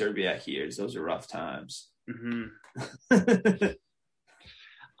Wally Szczerbiak years. Those are rough times. Mm-hmm.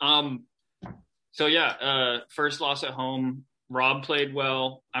 So yeah, first loss at home. Rob played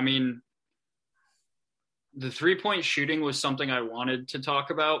well. I mean, the 3-point shooting was something I wanted to talk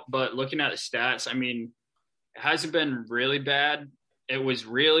about, but looking at the stats, I mean, it hasn't been really bad. It was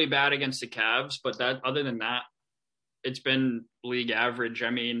really bad against the Cavs, but other than that, it's been league average. I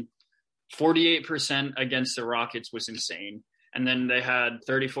mean, 48% against the Rockets was insane. And then they had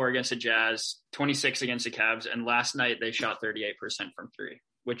 34 against the Jazz, 26 against the Cavs, and last night they shot 38% from 3,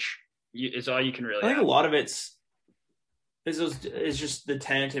 which is all you can really. I think a lot of it's just the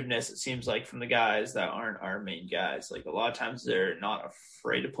tentativeness, it seems like, from the guys that aren't our main guys. Like, a lot of times they're not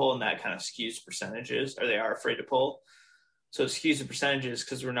afraid to pull, and that kind of skews percentages, or they are afraid to pull. So it skews the percentages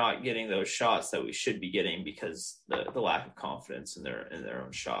because we're not getting those shots that we should be getting because the lack of confidence in their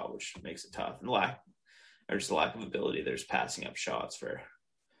own shot, which makes it tough. And the lack of ability. There's passing up shots for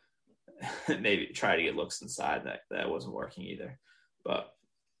maybe try to get looks inside. That wasn't working either. But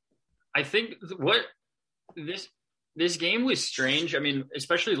I think what this game was strange. I mean,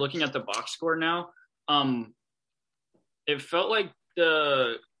 especially looking at the box score now, it felt like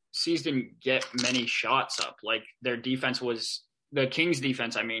the C's didn't get many shots up. Like, their defense the Kings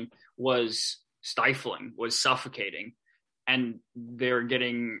defense, I mean, was stifling, was suffocating, and they're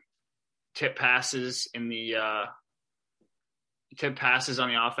getting tip passes on the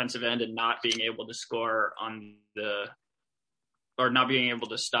offensive end and not being able to score or not being able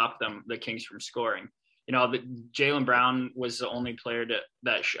to stop the Kings from scoring. You know, Jaylen Brown was the only player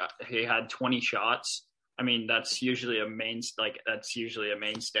that shot. He had 20 shots. I mean, that's usually a mainstay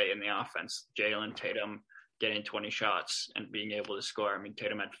in the offense. Jaylen, Tatum getting 20 shots and being able to score. I mean,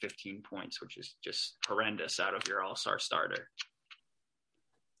 Tatum had 15 points, which is just horrendous out of your all-star starter.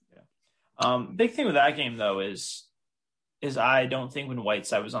 Big thing with that game though is I don't think when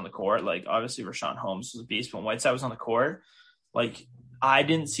Whiteside was on the court, like obviously Rashawn Holmes was a beast, but when Whiteside was on the court, like I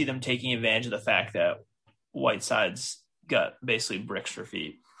didn't see them taking advantage of the fact that Whiteside's got basically bricks for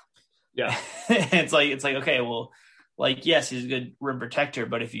feet. Yeah. it's like, okay, well, like, yes, he's a good rim protector,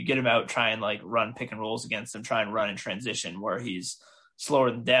 but if you get him out, try and like run pick and rolls against him, try and run in transition where he's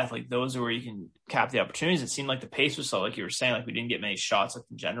slower than death, like those are where you can cap the opportunities. It seemed like the pace was slow, like you were saying, like we didn't get many shots like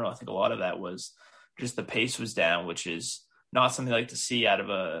in general. I think a lot of that was just the pace was down, which is not something I like to see out of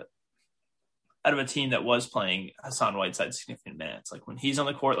a team that was playing Hassan Whiteside significant minutes. Like when he's on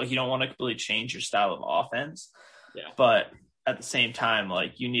the court, like you don't want to completely change your style of offense. Yeah. But at the same time,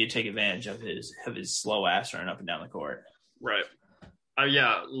 like you need to take advantage of his slow ass running up and down the court. Right.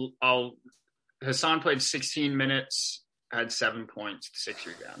 Hassan played 16 minutes, had 7 points, 6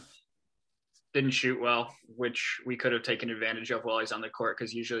 rebounds. Didn't shoot well, which we could have taken advantage of while he's on the court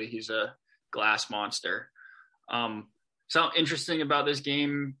because usually he's a glass monster. Something interesting about this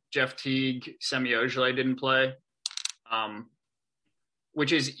game, Jeff Teague, Semi Ojeleye didn't play,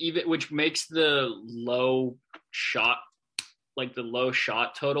 which makes the low shot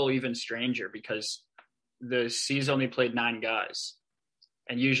total even stranger because the C's only played 9 guys,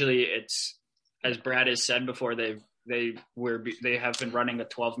 and usually it's, as Brad has said before, they have been running a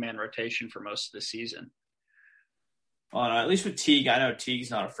 12-man rotation for most of the season. Well, at least with Teague, I know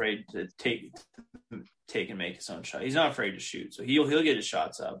Teague's not afraid to take and make his own shot. He's not afraid to shoot, so he'll get his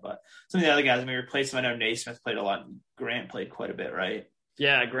shots up. But some of the other guys, I mean, replace him. I know Naismith played a lot. Grant played quite a bit, right?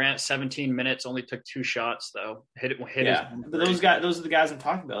 Yeah, Grant 17 minutes, only took 2 shots though. Hit yeah, but those are the guys I'm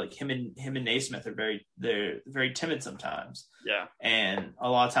talking about. Like him and Naismith are they're very timid sometimes. Yeah, and a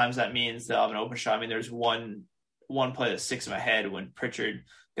lot of times that means they'll have an open shot. I mean, there's one play that sticks in my head when Pritchard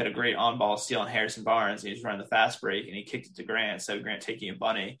got a great on-ball steal on Harrison Barnes, and he was running the fast break, and he kicked it to Grant. Instead of Grant taking a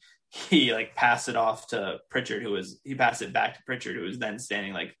bunny, he like passed it off to Pritchard, he passed it back to Pritchard, who was then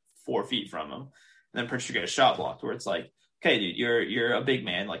standing like 4 feet from him. And then Pritchard got a shot blocked where it's like, okay, dude, you're a big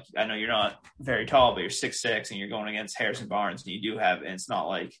man. Like, I know you're not very tall, but you're 6'6", and you're going against Harrison Barnes, and you do have, and it's not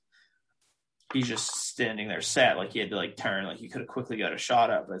like he's just standing there set. Like, he had to like turn, like he could have quickly got a shot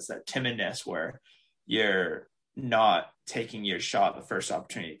up, but it's that timidness where you're not taking your shot the first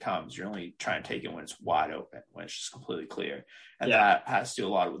opportunity comes. You're only trying to take it when it's wide open, when it's just completely clear. And that has to do a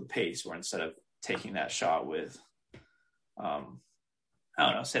lot with the pace, where instead of taking that shot with, I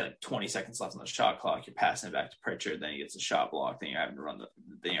don't know, say like 20 seconds left on the shot clock, you're passing it back to Pritchard, then he gets a shot block, then you have to run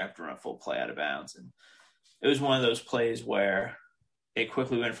a full play out of bounds. And it was one of those plays where it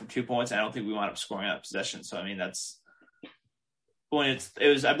quickly went from 2 points, and I don't think we wound up scoring out of possession. So I mean, that's when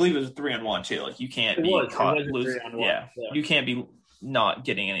I believe it was 3-on-1 too. Like you can't be caught losing. Yeah. You can't be not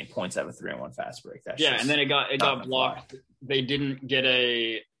getting any points out of a 3-on-1 fast break. That's and then it got blocked. They didn't get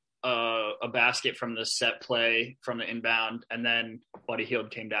a basket from the set play from the inbound, and then Buddy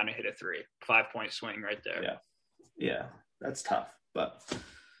Hield came down and hit a 3. 5-point swing right there. Yeah, that's tough. But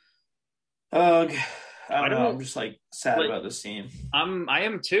I don't know. I'm just like sad about this team. I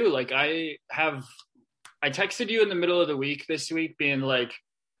am too. Like I texted you in the middle of the week this week being like,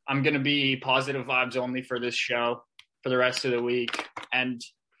 I'm going to be positive vibes only for this show for the rest of the week. And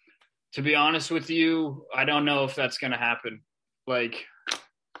to be honest with you, I don't know if that's going to happen. Like,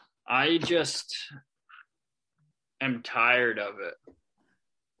 I just am tired of it.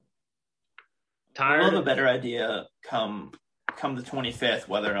 We'll have a better idea come the 25th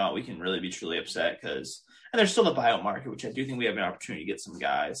whether or not we can really be truly upset, because and there's still the buyout market, which I do think we have an opportunity to get some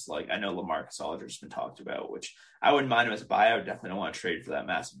guys. Like I know LaMarcus Aldridge has been talked about, which I wouldn't mind him as a buyout. Definitely don't want to trade for that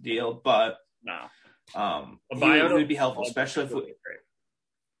massive deal, but no, a buyout would be helpful, especially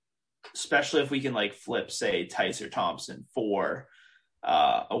if we can like flip, say, Tice or Thompson for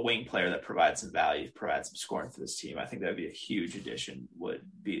a wing player that provides some value, provides some scoring for this team. I think that would be a huge addition. Would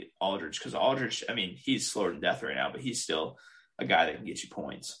be Aldridge, because Aldridge, I mean, he's slower than death right now, but he's still a guy that can get you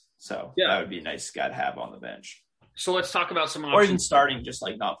points. So that would be a nice guy to have on the bench. So let's talk about some options. Or even starting, just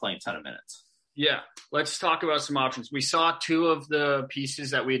like not playing a ton of minutes. Yeah, let's talk about some options. We saw 2 of the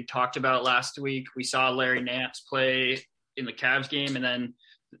pieces that we had talked about last week. We saw Larry Nance play in the Cavs game, and then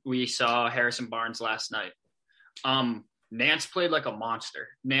we saw Harrison Barnes last night. Nance played like a monster.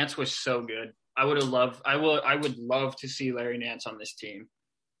 Nance was so good. I would love to see Larry Nance on this team.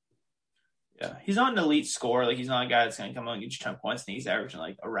 Yeah, he's not an elite scorer. Like, he's not a guy that's going to come out and get you 10 points. I think he's averaging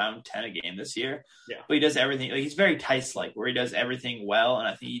like around 10 a game this year. Yeah. But he does everything. Like, he's very Tice-like, where he does everything well, and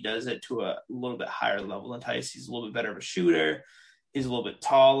I think he does it to a little bit higher level than Tice. He's a little bit better of a shooter. He's a little bit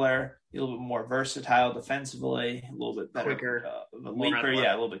taller. He's a little bit more versatile defensively. A little bit better quicker, of a leaper.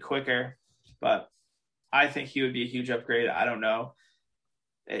 Yeah, a little bit quicker. But I think he would be a huge upgrade. I don't know.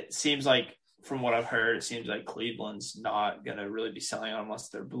 it seems like, from what I've heard, it seems like Cleveland's not going to really be selling on unless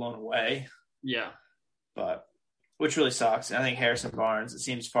they're blown away. Yeah. But which really sucks. And I think Harrison Barnes, it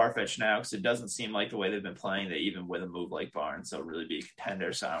seems far-fetched now because it doesn't seem like the way they've been playing that even with a move like Barnes, they'll really be a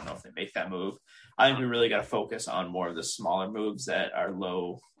contender. So I don't know if they make that move. I think we really got to focus on more of the smaller moves that are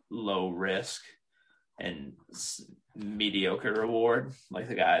low risk and mediocre reward, like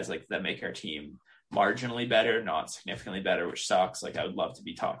the guys like that make our team marginally better, not significantly better, which sucks. Like I would love to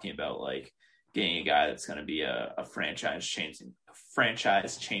be talking about like getting a guy that's going to be a franchise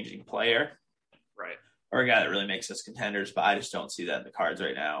changing player. Right. Or a guy that really makes us contenders, but I just don't see that in the cards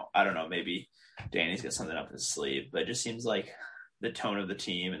right now. I don't know, maybe Danny's got something up his sleeve, but it just seems like the tone of the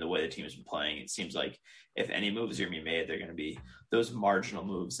team and the way the team has been playing, it seems like if any moves are going to be made, they're going to be those marginal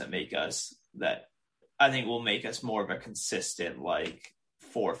moves that I think will make us more of a consistent like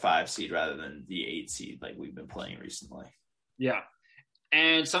 4 or 5 seed rather than the 8 seed like we've been playing recently. Yeah.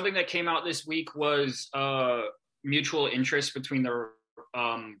 And something that came out this week was mutual interest between the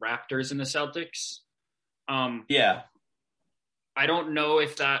Raptors and the Celtics. Yeah. I don't know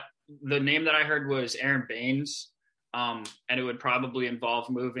if the name that I heard was Aaron Baines, and it would probably involve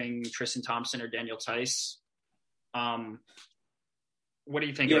moving Tristan Thompson or Daniel Tice. What do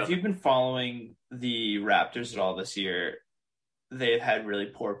you think? Yeah, if you've been following the Raptors at all this year, they've had really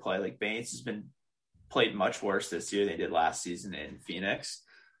poor play. Like Baines has been played much worse this year than they did last season in Phoenix.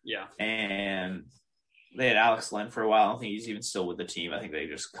 Yeah. And they had Alex Len for a while. I don't think he's even still with the team. I think they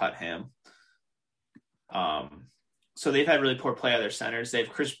just cut him. So they've had really poor play out of their centers. They have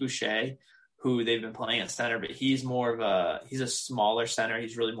Chris Boucher, who they've been playing at center, but he's a smaller center.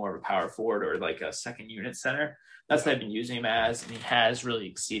 He's really more of a power forward or like a second unit center. That's what I've been using him as, and he has really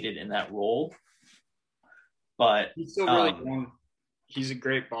exceeded in that role. But he's still really young. He's a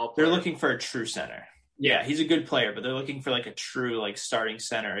great ball player. They're looking for a true center. Yeah, he's a good player, but they're looking for like a true like starting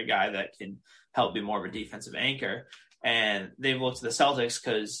center, a guy that can help be more of a defensive anchor. And they've looked to the Celtics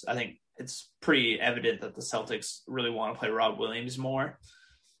because I think it's pretty evident that the Celtics really want to play Rob Williams more.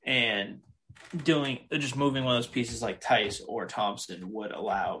 And just moving one of those pieces like Tice or Thompson would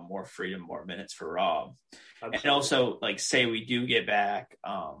allow more freedom, more minutes for Rob. Absolutely. And also, like, say we do get back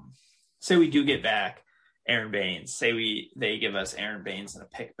Aaron Baines. They give us Aaron Baines and a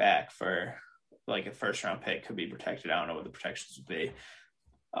pick back for like a first round pick, could be protected. I don't know what the protections would be.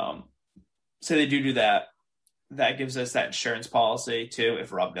 So they do that. That gives us that insurance policy too.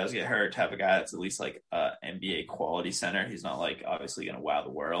 If Rob does get hurt, to have a guy that's at least like a NBA quality center. He's not like obviously going to wow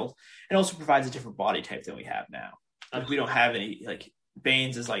the world. It also provides a different body type than we have now. Like we don't have any, like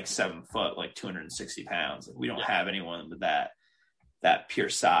Baines is like 7 foot, like 260 pounds. Like we don't have anyone with that pure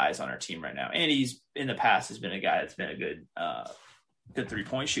size on our team right now. And he's in the past has been a guy that's been a good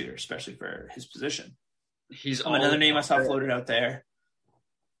 3-point shooter, especially for his position. He's another name I saw floated out there.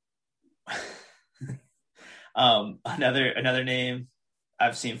 Another name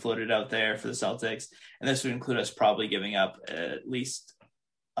I've seen floated out there for the Celtics, and this would include us probably giving up at least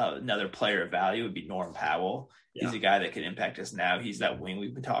another player of value, would be Norm Powell. Yeah. He's a guy that can impact us now. He's that wing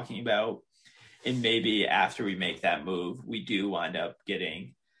we've been talking about. And maybe after we make that move, we do wind up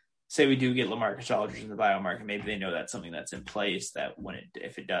getting, say we do get LaMarcus Aldridge in the buyout market, maybe they know that's something that's in place that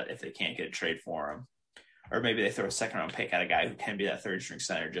if they can't get a trade for him, or maybe they throw a second round pick at a guy who can be that third string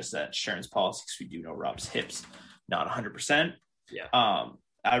center, just that insurance policy, because we do know Rob's hips not 100%. Yeah.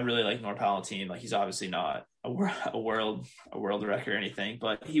 I really like Norm Powell team. Like he's obviously not a world record or anything,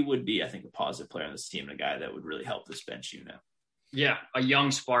 but he would be, I think, a positive player on this team and a guy that would really help this bench unit. Yeah, a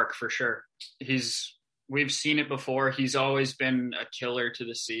young spark for sure. We've seen it before. He's always been a killer to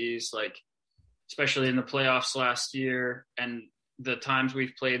the C's, like especially in the playoffs last year and the times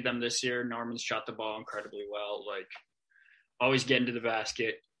we've played them this year. Norman's shot the ball incredibly well, like always getting to the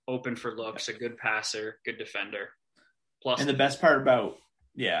basket, open for looks, a good passer, good defender. Plus, and the best part about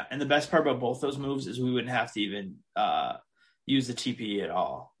both those moves is we wouldn't have to even use the TPE at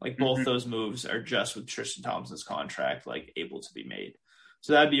all. Like both those moves are just with Tristan Thompson's contract, like able to be made.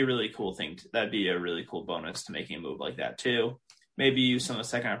 So that'd be a really cool thing. That'd be a really cool bonus to making a move like that too. Maybe use some of the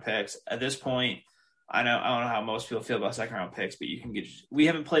second round picks at this point. I don't know how most people feel about second round picks, but we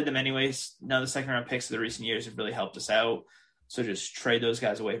haven't played them anyways. None of the second round picks of the recent years have really helped us out. So just trade those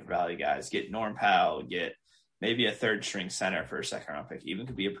guys away for value guys. Get Norm Powell, get maybe a third string center for a second round pick, even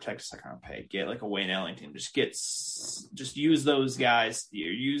could be a protected second round pick. Get like a Wayne Ellington. Just use those guys,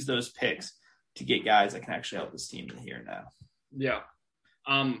 use those picks to get guys that can actually help this team in the here and now. Yeah.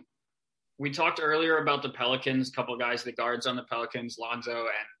 We talked earlier about the Pelicans, a couple of guys, the guards on the Pelicans, Lonzo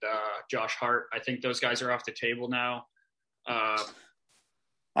and Josh Hart. I think those guys are off the table now. I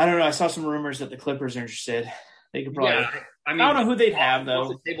don't know. I saw some rumors that the Clippers are interested. They could probably. Yeah, I mean, I don't know who they'd have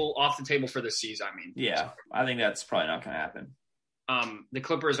though. Off the table for the C's. I mean, Yeah, I think that's probably not going to happen. The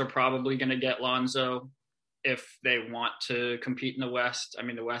Clippers are probably going to get Lonzo if they want to compete in the West. I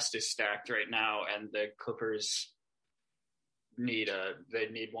mean, the West is stacked right now, and the Clippers need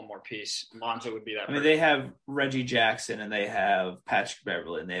one more piece. Lonzo would be that. I mean, they have Reggie Jackson and they have Patrick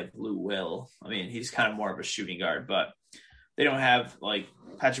Beverley and they have Lou Will. I mean, he's kind of more of a shooting guard, but they don't have like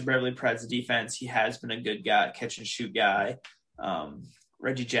Patrick Beverley provides the defense. He has been a good guy, catch and shoot guy.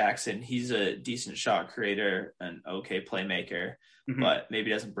 Reggie Jackson, he's a decent shot creator, an okay playmaker, but maybe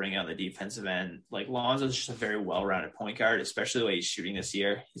doesn't bring out the defensive end. Like Lonzo's just a very well-rounded point guard, especially the way he's shooting this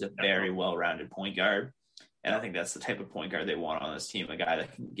year. He's a very well-rounded point guard. And I think that's the type of point guard they want on this team, a guy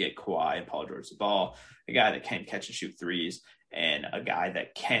that can get Kawhi and Paul George the ball, a guy that can catch and shoot threes, and a guy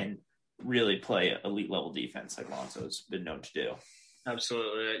that can really play elite level defense like Lonzo's been known to do.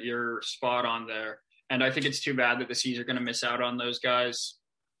 Absolutely. You're spot on there. And I think it's too bad that the C's are going to miss out on those guys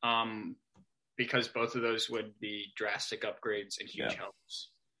because both of those would be drastic upgrades and huge helps.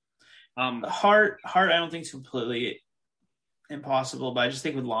 Hart, I don't think it's completely impossible, but I just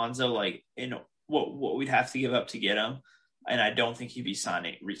think with Lonzo, like, what we'd have to give up to get him, and I don't think he'd be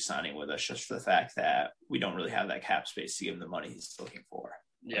re-signing with us just for the fact that we don't really have that cap space to give him the money he's looking for.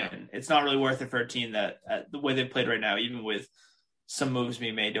 Yeah. And it's not really worth it for a team that the way they've played right now, even with some moves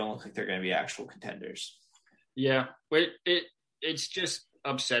being made, don't look like they're going to be actual contenders. Yeah, it's just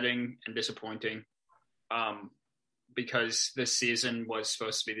upsetting and disappointing because this season was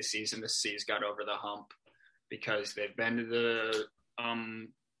supposed to be the season the C's got over the hump because they've been to the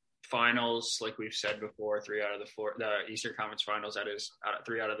finals, like we've said before, 3 out of the 4, the Eastern Conference Finals, that is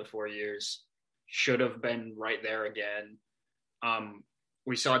 3 out of the 4 years, should have been right there again.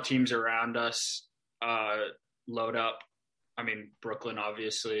 We saw teams around us load up. I mean, Brooklyn,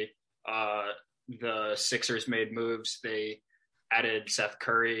 obviously. The Sixers made moves. They added Seth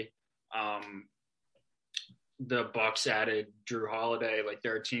Curry. The Bucks added Drew Holiday. Like,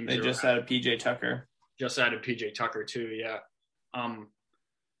 there are teams. They just added PJ Tucker. Just added PJ Tucker, too, yeah.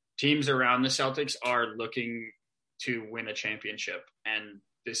 Teams around the Celtics are looking to win a championship, and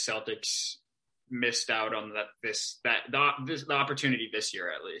the Celtics missed out on the opportunity this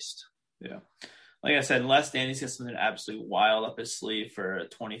year, at least. Yeah. Like I said, unless Danny's got something absolutely wild up his sleeve for a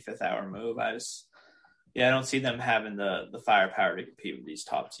 25th hour move, I don't see them having the firepower to compete with these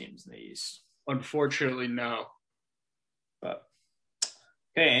top teams in the East. Unfortunately, no. But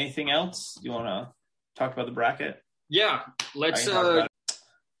okay, anything else? You want to talk about the bracket? Yeah, let's.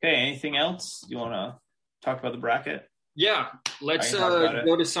 Okay, anything else? You want to talk about the bracket? Yeah, let's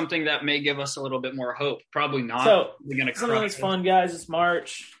go to something that may give us a little bit more hope. Probably not. So we're gonna something that's fun, guys. It's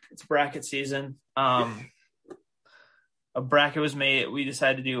March. It's bracket season. A bracket was made. We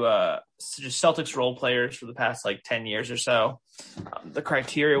decided to do just Celtics role players for the past 10 years or so. The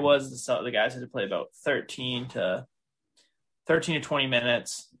criteria was the guys had to play about 13 to 20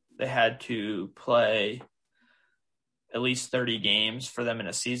 minutes. They had to play at least 30 games for them in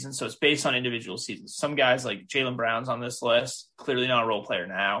a season. So it's based on individual seasons. Some guys like Jaylen Brown's on this list, clearly not a role player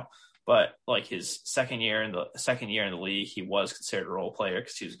now, but like his second year in the league, he was considered a role player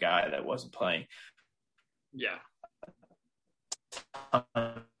because he was a guy that wasn't playing. Yeah.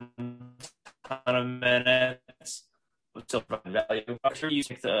 Ton of minutes with still value. After you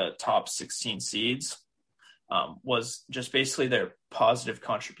take the top 16 seeds, was just basically their positive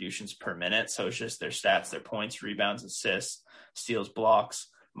contributions per minute. So it's just their stats, their points, rebounds, assists, steals, blocks,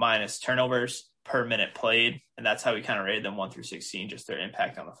 minus turnovers per minute played. And that's how we kind of rated them 1 through 16, just their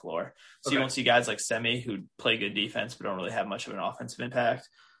impact on the floor. So You won't see guys like Semi who play good defense but don't really have much of an offensive impact.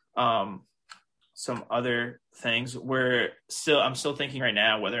 Some other things I'm still thinking right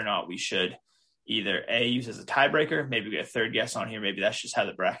now whether or not we should either use as a tiebreaker, maybe we get a third guest on here. Maybe that's just how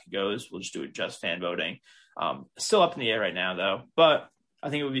the bracket goes. We'll just do it just fan voting. Still up in the air right now though, but I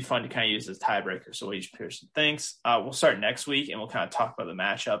think it would be fun to kind of use as a tiebreaker. So what each person thinks. We'll start next week and we'll kind of talk about the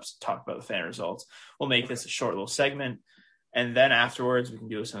matchups, talk about the fan results. We'll make this a short little segment. And then afterwards we can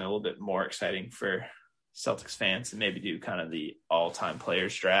do something a little bit more exciting for Celtics fans and maybe do kind of the all-time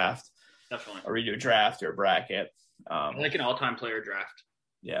players draft. Definitely. Or we do a draft or a bracket. I like an all-time player draft.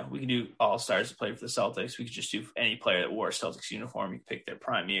 Yeah, we can do all-stars to play for the Celtics. We could just do any player that wore a Celtics uniform. You can pick their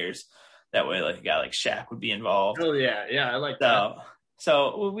prime years. That way, like a guy like Shaq would be involved. Oh, yeah. Yeah, I like that.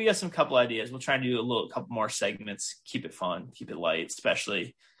 So we got some couple ideas. We'll try and do a couple more segments. Keep it fun. Keep it light,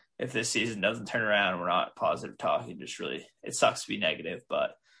 especially if this season doesn't turn around and we're not positive talking. It sucks to be negative,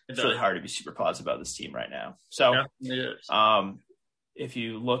 but it's really hard to be super positive about this team right now. So, if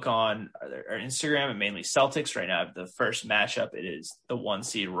you look on our Instagram and mainly Celtics right now, the first matchup, it is the 1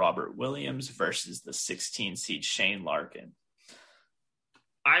 seed Robert Williams versus the 16 seed Shane Larkin.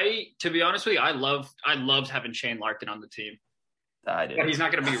 To be honest with you, I loved having Shane Larkin on the team. I did. But he's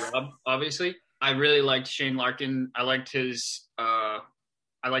not going to be Rob, obviously. I really liked Shane Larkin. I liked his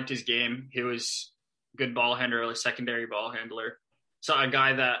game. He was a good ball handler, a secondary ball handler. So a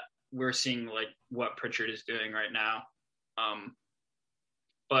guy that we're seeing like what Pritchard is doing right now.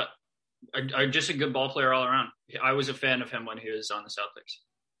 But just a good ball player all around. I was a fan of him when he was on the Celtics.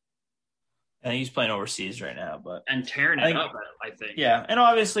 And he's playing overseas right now, and tearing it up, I think. Yeah, and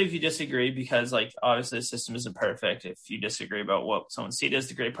obviously if you disagree, because like obviously the system isn't perfect. If you disagree about what someone's seed is,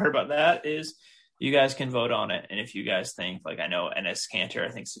 the great part about that is you guys can vote on it. And if you guys think, like I know Enes Kanter, I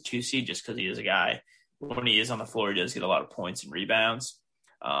think it's a 2 seed just because he is a guy. When he is on the floor, he does get a lot of points and rebounds.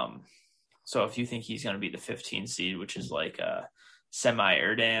 So if you think he's going to be the 15 seed, which is like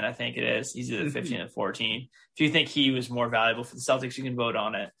semi-Erdan, I think it is. He's either 15 and 14. If you think he was more valuable for the Celtics, you can vote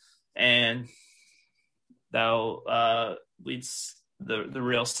on it. And that'll leads the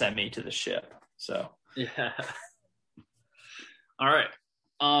real semi to the ship. So yeah. All right.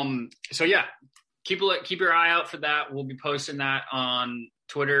 So yeah, keep your eye out for that. We'll be posting that on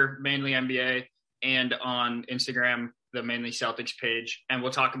Twitter, mainly NBA, and on Instagram, the Mainly Celtics page, and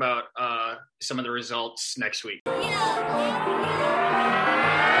we'll talk about some of the results next week.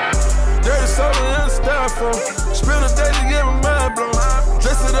 There's something in the styrofoam. Spend a day to get my mind blown.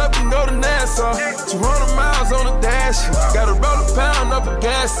 Dress it up and go to Nassau. 200 miles on the dash. Gotta roll a pound up a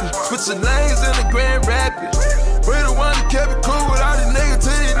gas. Switching lanes in the Grand Rapids. We the one that kept it cool.